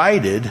you're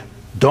invited,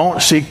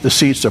 don't seek the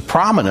seats of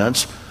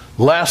prominence,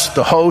 lest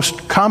the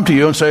host come to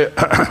you and say,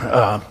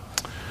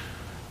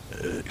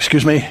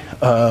 excuse me,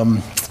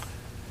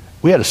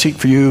 we had a seat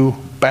for you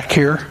back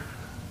here.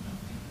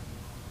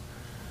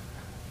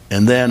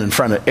 And then in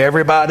front of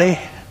everybody,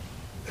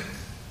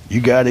 you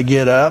got to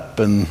get up,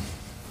 and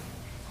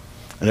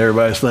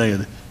everybody's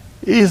thinking,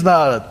 he's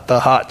not the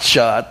hot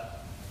shot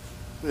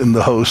in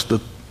the host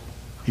that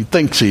he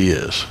thinks he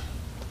is.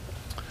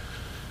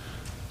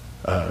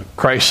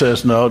 Christ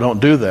says, no,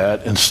 don't do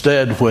that.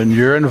 Instead, when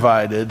you're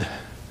invited,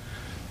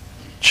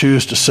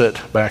 choose to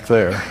sit back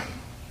there.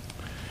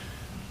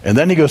 And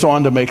then he goes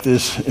on to make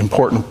this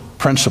important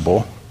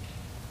principle.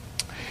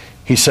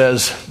 He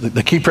says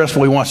the key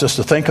principle he wants us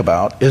to think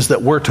about is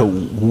that we're to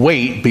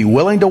wait, be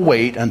willing to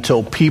wait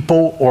until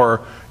people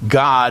or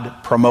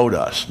God promote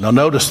us. Now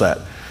notice that.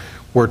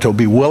 We're to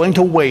be willing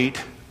to wait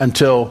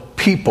until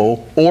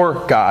people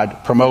or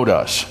God promote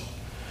us.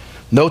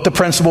 Note the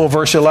principle of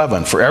verse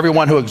 11. For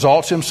everyone who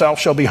exalts himself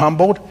shall be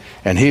humbled,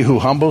 and he who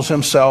humbles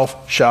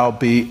himself shall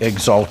be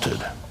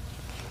exalted.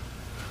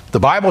 The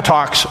Bible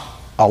talks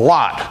a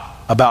lot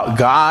about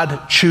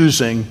God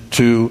choosing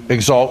to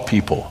exalt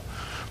people.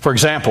 For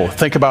example,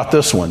 think about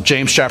this one.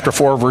 James chapter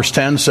 4 verse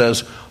 10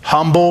 says,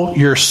 humble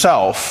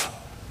yourself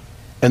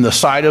in the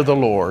sight of the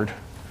Lord,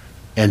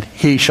 and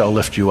he shall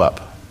lift you up.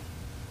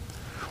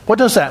 What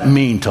does that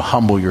mean, to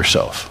humble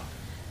yourself?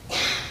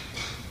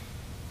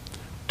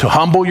 To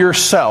humble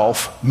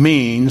yourself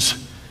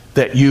means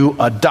that you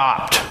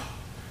adopt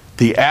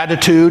the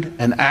attitude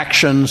and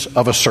actions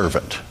of a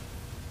servant.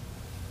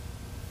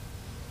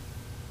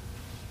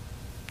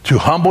 To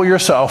humble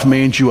yourself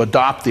means you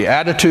adopt the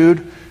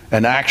attitude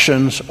and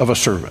actions of a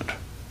servant.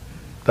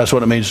 That's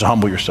what it means to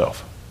humble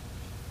yourself.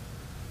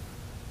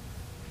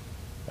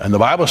 And the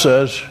Bible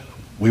says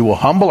we will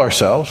humble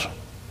ourselves.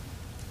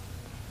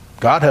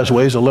 God has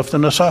ways of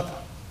lifting us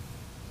up.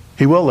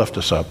 He will lift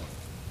us up.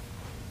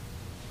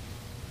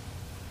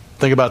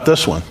 Think about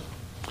this one.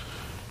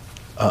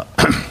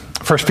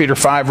 1 Peter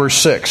 5 verse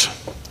 6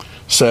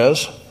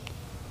 says,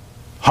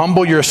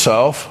 humble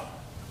yourself,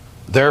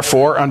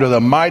 therefore, under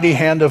the mighty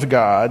hand of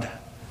God,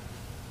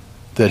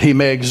 that he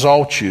may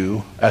exalt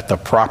you at the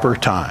proper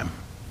time.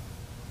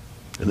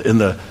 In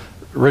the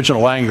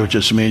original language,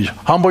 it means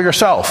humble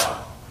yourself,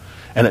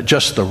 and at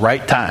just the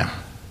right time,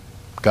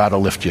 God will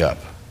lift you up.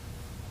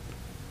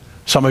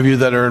 Some of you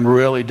that are in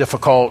really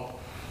difficult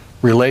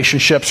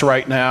relationships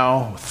right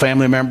now,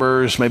 family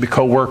members, maybe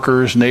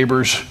co-workers,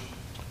 neighbors,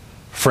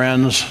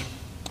 friends,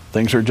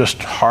 things are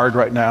just hard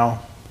right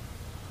now.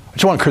 I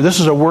just want to,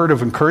 this is a word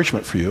of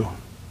encouragement for you.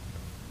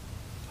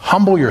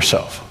 Humble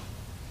yourself.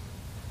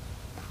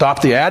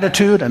 Adopt the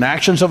attitude and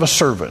actions of a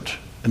servant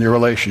in your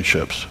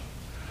relationships.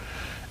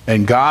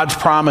 And God's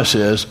promise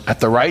is, at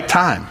the right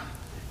time,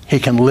 he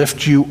can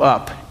lift you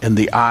up in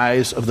the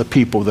eyes of the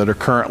people that are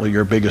currently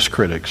your biggest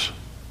critics.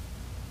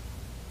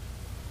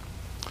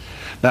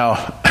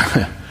 Now,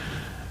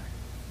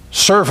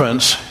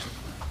 servants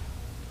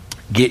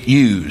get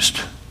used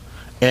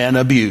and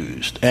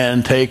abused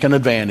and taken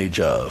advantage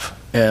of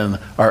and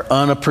are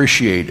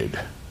unappreciated.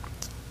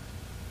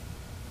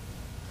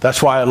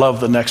 That's why I love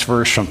the next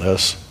verse from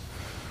this.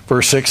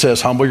 Verse 6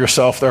 says, humble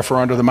yourself therefore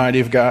under the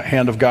mighty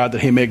hand of God,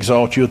 that he may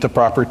exalt you at the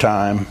proper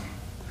time.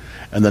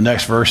 And the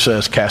next verse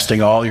says,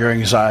 casting all your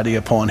anxiety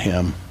upon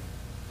him,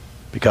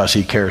 because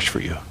he cares for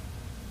you.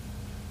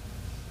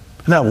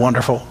 Isn't that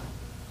wonderful?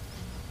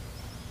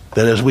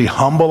 That as we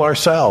humble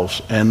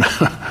ourselves and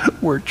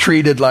we're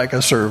treated like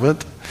a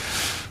servant,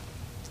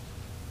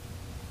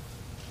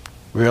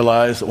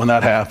 realize that when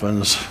that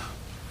happens,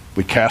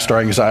 we cast our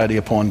anxiety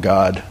upon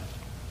God,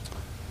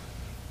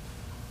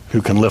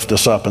 who can lift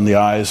us up in the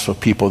eyes of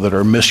people that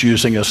are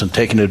misusing us and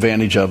taking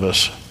advantage of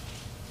us.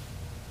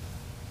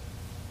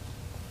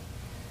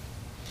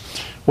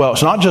 Well,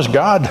 it's not just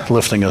God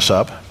lifting us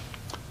up.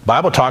 The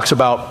Bible talks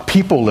about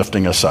people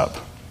lifting us up.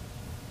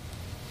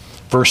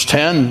 Verse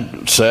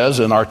 10 says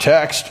in our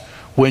text,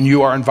 when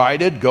you are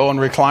invited, go and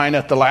recline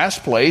at the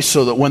last place,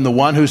 so that when the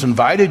one who's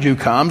invited you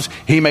comes,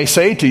 he may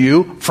say to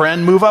you,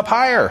 friend, move up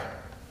higher.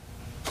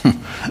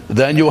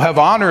 Then you'll have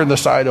honor in the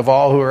sight of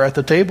all who are at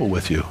the table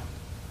with you.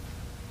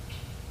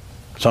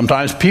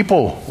 Sometimes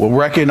people will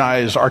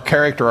recognize our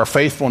character, our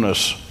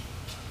faithfulness,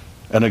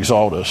 and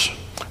exalt us.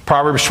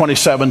 Proverbs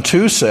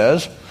 27:2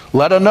 says,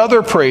 let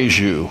another praise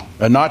you,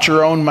 and not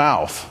your own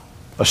mouth,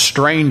 a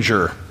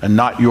stranger, and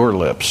not your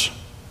lips.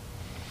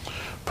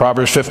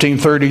 Proverbs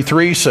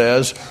 15:33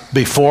 says,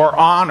 before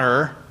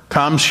honor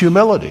comes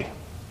humility.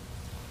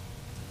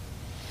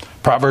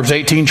 Proverbs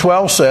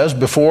 18:12 says,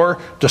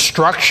 before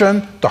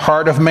destruction, the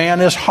heart of man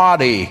is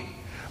haughty,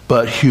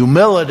 but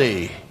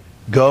humility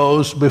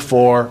goes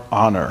before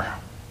honor.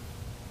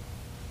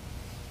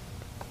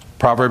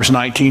 Proverbs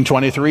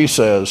 19:23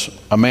 says,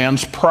 a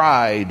man's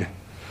pride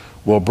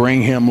will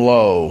bring him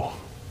low,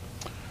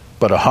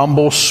 but a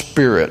humble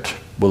spirit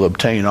will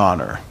obtain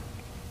honor.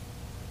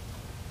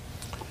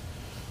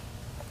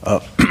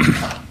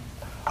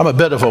 I'm a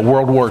bit of a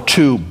World War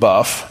II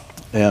buff,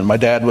 and my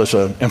dad was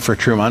an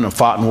infantryman and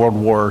fought in World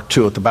War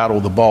II at the Battle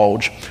of the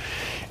Bulge.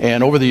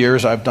 And over the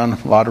years, I've done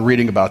a lot of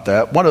reading about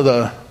that.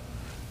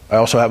 I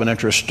also have an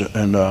interest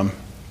in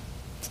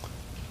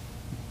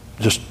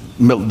just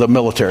the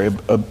military.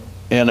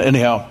 And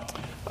anyhow,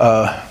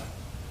 I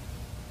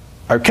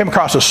came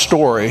across a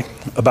story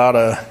about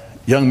a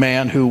young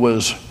man who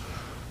was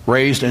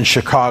raised in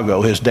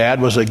Chicago. His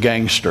dad was a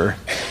gangster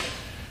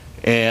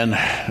and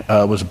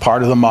was a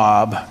part of the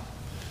mob.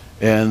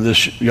 And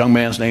this young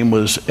man's name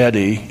was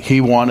Eddie. He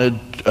wanted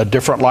a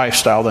different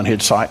lifestyle than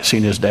he'd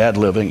seen his dad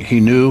living. He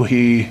knew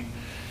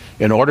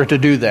in order to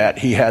do that,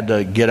 he had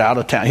to get out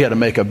of town. He had to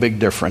make a big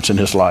difference in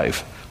his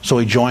life. So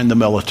he joined the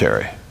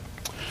military.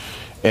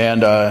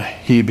 And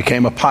he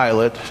became a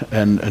pilot.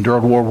 And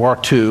during World War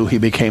II, he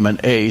became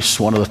an ace,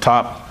 one of the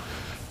top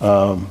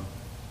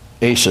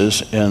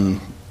aces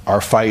in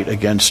our fight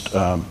against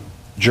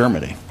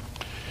Germany.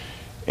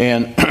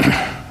 And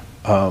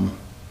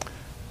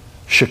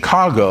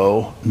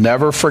Chicago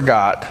never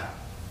forgot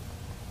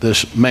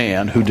this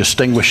man who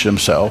distinguished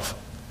himself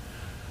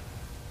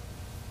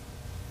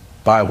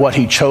by what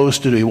he chose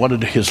to do. He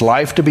wanted his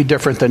life to be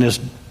different than his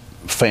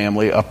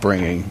family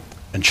upbringing,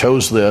 and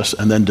chose this,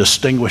 and then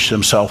distinguished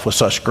himself with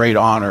such great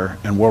honor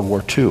in World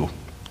War II.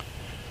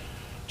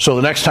 So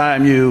the next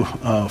time you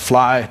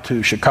fly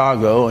to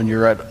Chicago and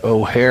you're at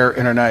O'Hare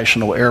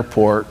International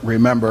Airport,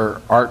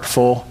 remember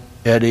Artful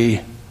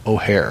Eddie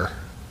O'Hare,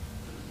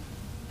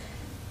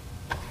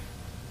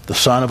 the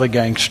son of a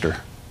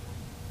gangster,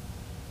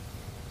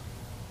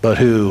 but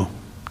who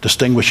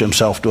distinguished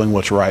himself doing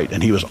what's right,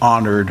 and he was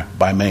honored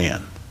by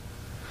man.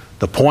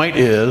 The point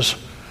is,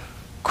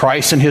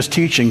 Christ in his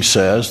teaching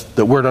says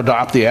that we're to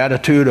adopt the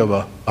attitude of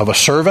a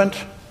servant,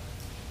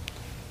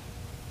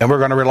 and we're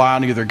going to rely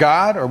on either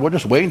God or we'll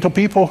just wait until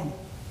people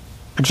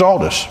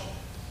exalt us,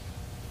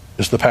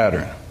 is the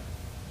pattern.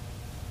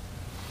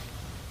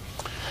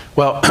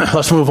 Well,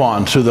 let's move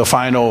on to the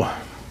final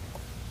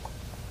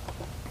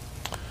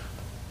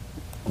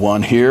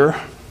one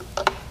here.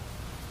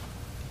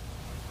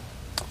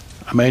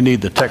 I may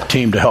need the tech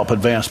team to help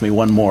advance me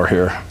one more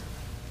here.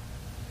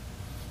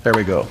 There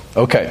we go.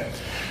 Okay.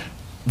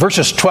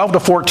 Verses 12 to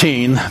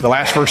 14, the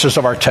last verses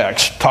of our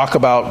text, talk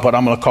about what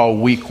I'm going to call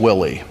weak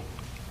Willie.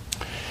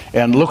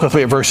 And look with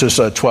me at verses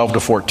 12 to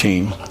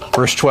 14.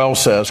 Verse 12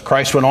 says,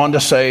 Christ went on to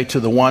say to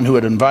the one who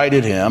had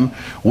invited him,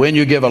 when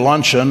you give a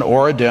luncheon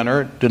or a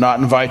dinner, do not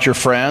invite your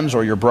friends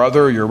or your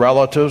brother or your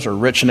relatives or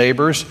rich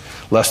neighbors,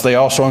 lest they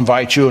also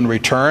invite you in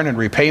return and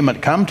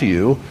repayment come to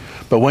you.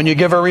 But when you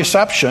give a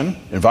reception,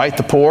 invite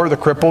the poor, the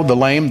crippled, the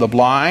lame, the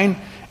blind,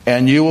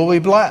 and you will be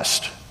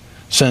blessed,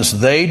 since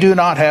they do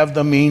not have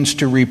the means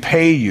to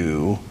repay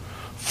you,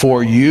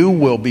 for you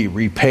will be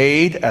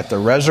repaid at the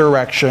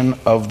resurrection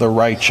of the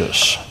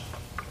righteous.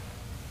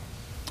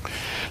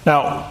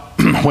 Now,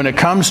 when it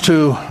comes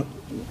to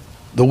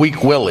the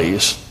weak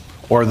willies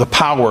or the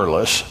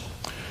powerless,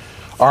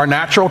 our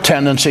natural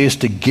tendency is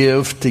to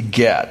give to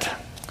get.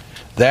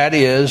 That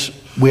is,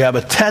 we have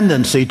a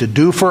tendency to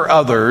do for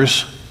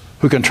others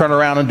who can turn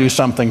around and do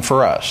something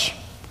for us.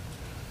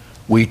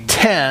 we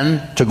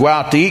tend to go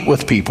out to eat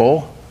with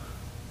people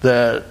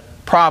that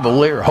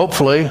probably or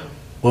hopefully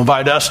will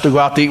invite us to go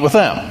out to eat with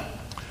them.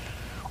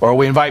 Or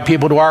we invite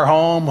people to our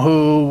home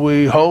who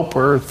we hope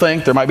or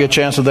think there might be a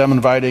chance of them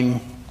inviting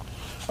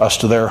us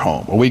to their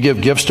home. Or we give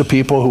gifts to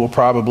people who will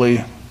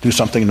probably do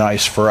something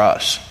nice for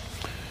us.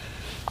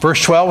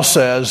 Verse 12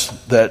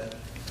 says that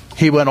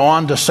he went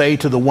on to say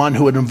to the one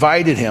who had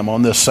invited him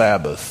on this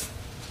Sabbath,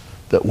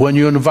 that when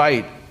you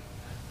invite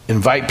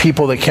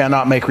people that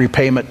cannot make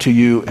repayment to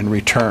you in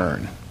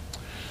return.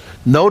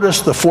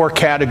 Notice the 4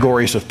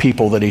 categories of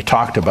people that he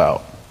talked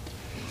about.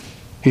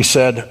 He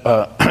said,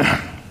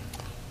 that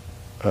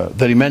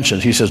he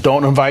mentions, he says,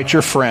 don't invite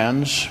your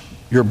friends,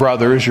 your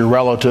brothers, your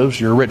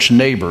relatives, your rich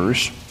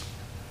neighbors.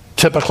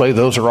 Typically,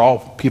 those are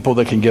all people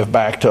that can give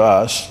back to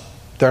us.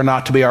 They're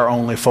not to be our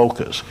only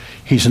focus.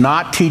 He's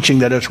not teaching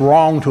that it's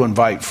wrong to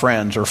invite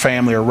friends or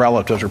family or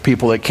relatives or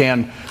people that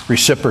can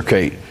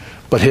reciprocate.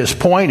 But his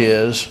point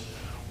is,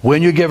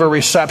 when you give a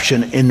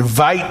reception,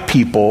 invite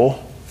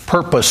people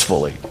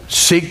purposefully.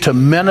 Seek to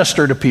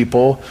minister to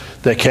people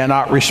that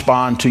cannot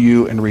respond to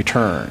you in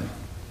return.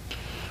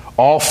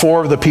 All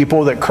 4 of the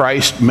people that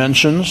Christ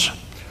mentions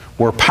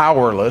were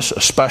powerless,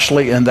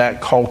 especially in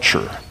that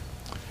culture.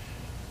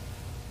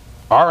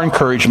 Our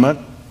encouragement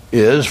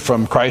is,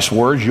 from Christ's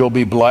words, you'll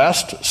be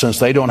blessed. Since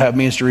they don't have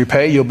means to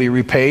repay, you'll be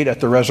repaid at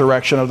the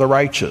resurrection of the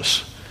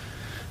righteous.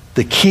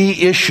 The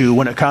key issue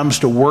when it comes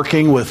to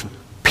working with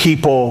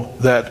people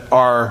that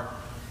are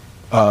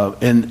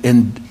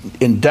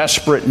in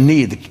desperate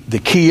need, the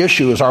key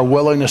issue is our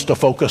willingness to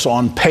focus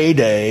on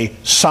payday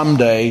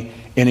someday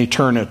in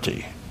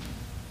eternity.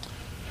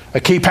 A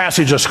key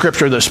passage of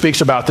Scripture that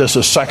speaks about this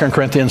is 2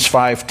 Corinthians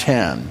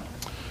 5:10.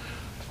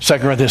 2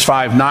 Corinthians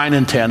 5:9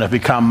 and 10 have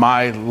become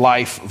my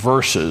life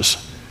verses.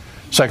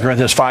 2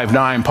 Corinthians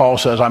 5:9, Paul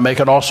says, I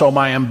make it also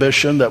my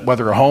ambition that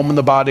whether at home in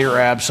the body or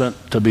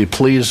absent, to be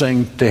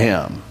pleasing to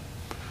him.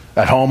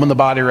 At home in the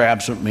body or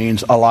absent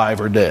means alive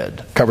or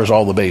dead. Covers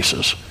all the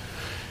bases.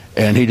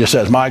 And he just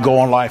says, my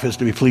goal in life is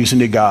to be pleasing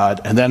to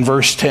God. And then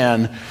verse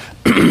 10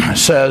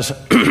 says,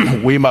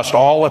 we must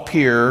all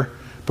appear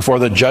before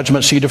the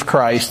judgment seat of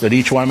Christ, that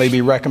each one may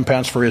be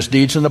recompensed for his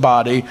deeds in the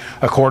body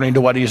according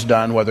to what he's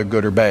done, whether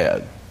good or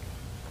bad.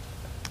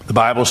 The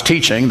Bible's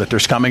teaching that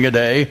there's coming a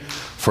day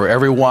for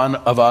every one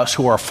of us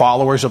who are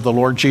followers of the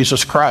Lord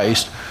Jesus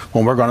Christ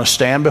when we're going to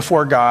stand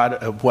before God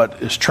at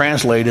what is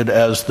translated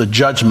as the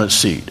judgment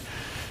seat.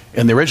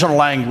 In the original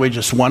language,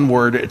 it's one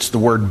word, it's the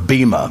word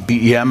bema,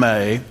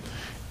 B-E-M-A.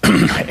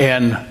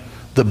 And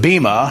the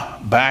bema,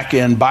 back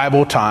in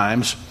Bible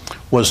times,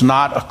 was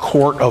not a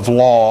court of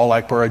law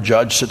like where a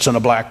judge sits in a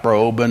black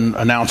robe and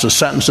announces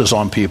sentences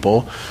on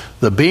people.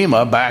 The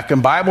bema back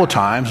in Bible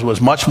times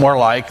was much more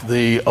like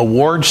the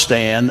award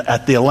stand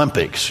at the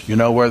Olympics, you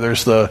know, where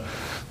there's the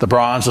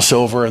bronze, the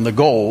silver, and the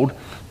gold.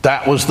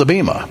 That was the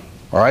bema,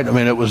 all right? I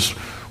mean, it was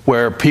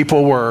where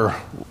people were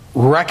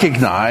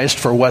recognized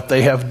for what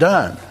they have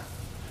done.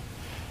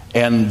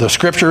 And the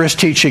Scripture is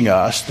teaching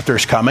us that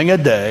there's coming a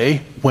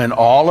day when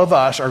all of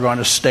us are going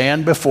to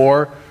stand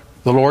before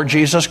the Lord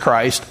Jesus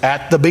Christ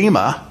at the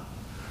bema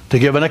to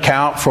give an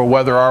account for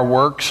whether our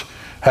works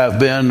have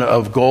been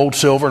of gold,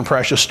 silver, and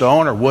precious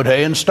stone, or wood,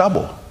 hay, and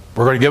stubble.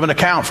 We're going to give an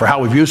account for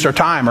how we've used our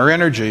time, our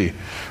energy,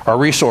 our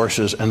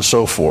resources, and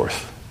so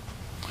forth.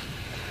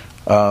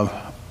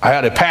 I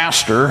had a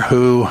pastor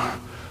who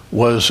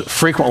was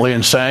frequently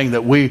in saying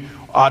that we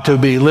ought to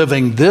be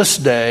living this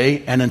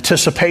day in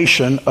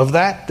anticipation of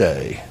that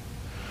day.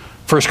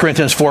 1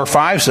 Corinthians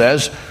 4:5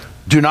 says,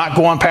 do not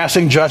go on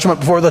passing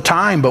judgment before the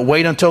time, but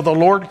wait until the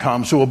Lord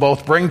comes, who will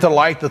both bring to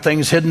light the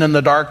things hidden in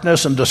the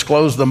darkness and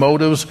disclose the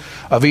motives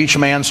of each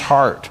man's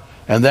heart.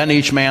 And then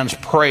each man's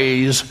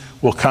praise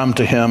will come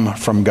to him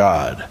from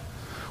God.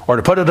 Or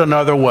to put it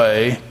another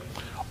way,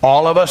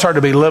 all of us are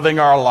to be living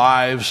our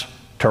lives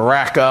to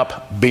rack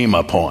up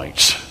bema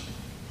points.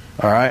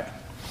 All right?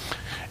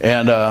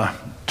 And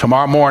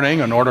tomorrow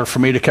morning, in order for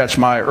me to catch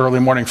my early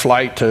morning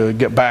flight to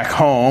get back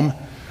home,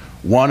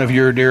 one of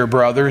your dear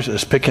brothers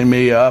is picking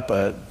me up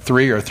at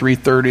 3 or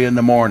 3:30 in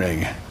the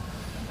morning.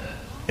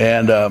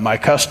 And my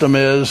custom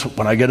is,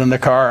 when I get in the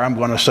car, I'm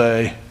going to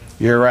say,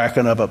 you're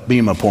racking up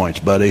bema points,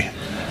 buddy.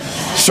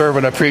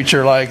 Serving a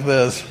preacher like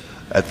this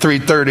at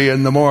 3:30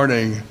 in the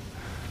morning.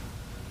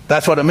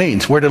 That's what it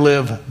means. We're to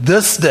live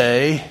this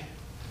day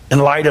in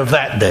light of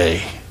that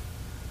day.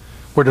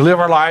 We're to live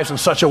our lives in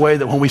such a way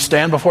that when we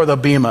stand before the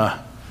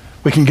bema,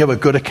 we can give a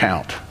good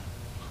account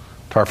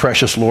to our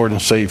precious Lord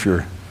and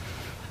Savior,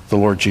 the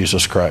Lord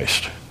Jesus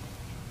Christ.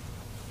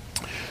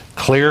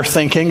 Clear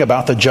thinking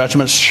about the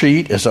judgment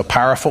seat is a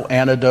powerful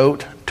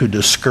antidote to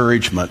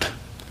discouragement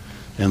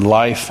in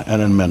life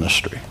and in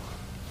ministry.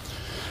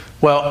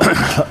 Well,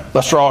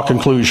 let's draw a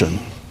conclusion.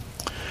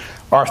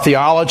 Our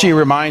theology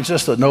reminds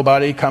us that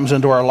nobody comes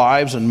into our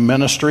lives and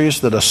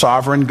ministries that a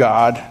sovereign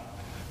God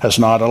has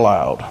not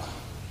allowed.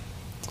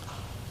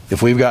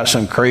 If we've got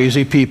some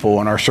crazy people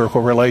in our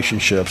circle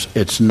relationships,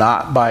 it's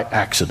not by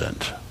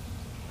accident.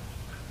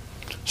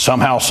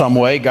 Somehow, some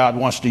way, God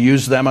wants to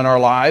use them in our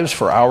lives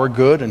for our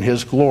good and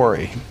His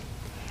glory.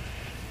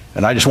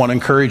 And I just want to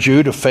encourage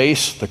you to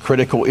face the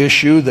critical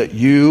issue that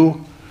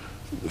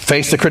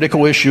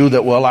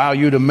will allow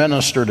you to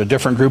minister to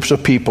different groups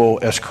of people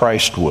as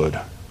Christ would.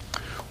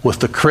 With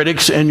the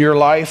critics in your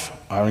life,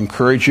 I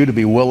encourage you to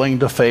be willing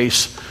to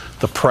face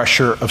the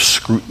pressure of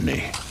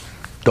scrutiny.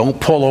 Don't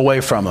pull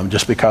away from them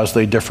just because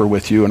they differ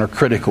with you and are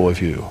critical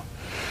of you.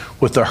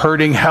 With the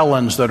hurting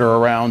Helens that are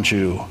around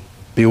you,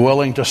 be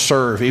willing to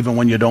serve even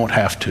when you don't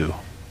have to.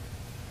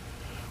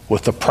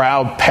 With the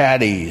proud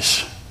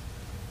Patties,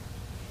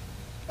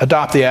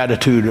 adopt the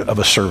attitude of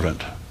a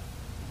servant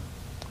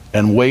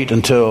and wait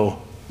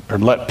until, or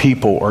let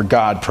people or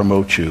God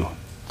promote you.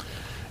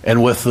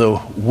 And with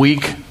the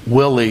weak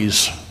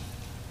Willies,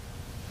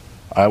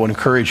 I would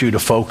encourage you to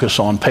focus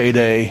on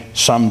payday,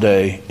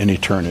 someday, in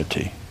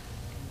eternity.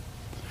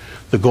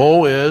 The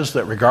goal is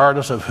that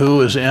regardless of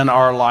who is in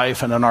our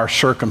life and in our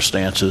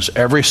circumstances,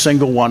 every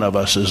single one of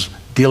us is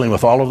dealing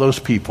with all of those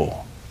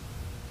people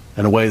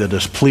in a way that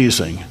is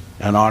pleasing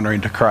and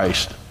honoring to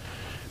Christ.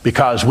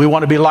 Because we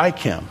want to be like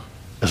him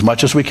as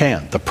much as we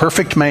can. The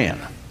perfect man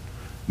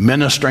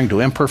ministering to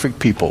imperfect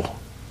people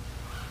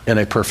in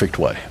a perfect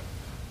way.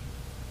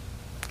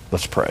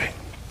 Let's pray.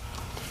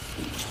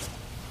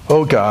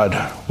 Oh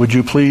God, would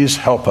you please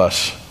help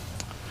us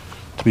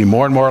to be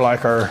more and more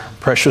like our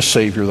precious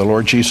Savior, the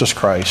Lord Jesus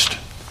Christ,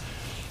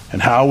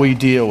 and how we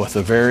deal with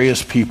the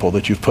various people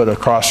that you've put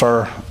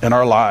in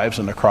our lives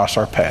and across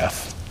our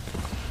path,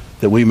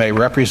 that we may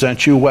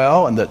represent you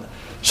well and that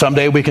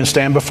someday we can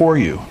stand before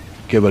you,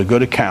 give a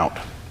good account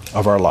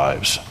of our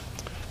lives.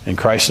 In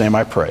Christ's name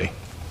I pray.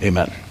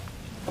 Amen.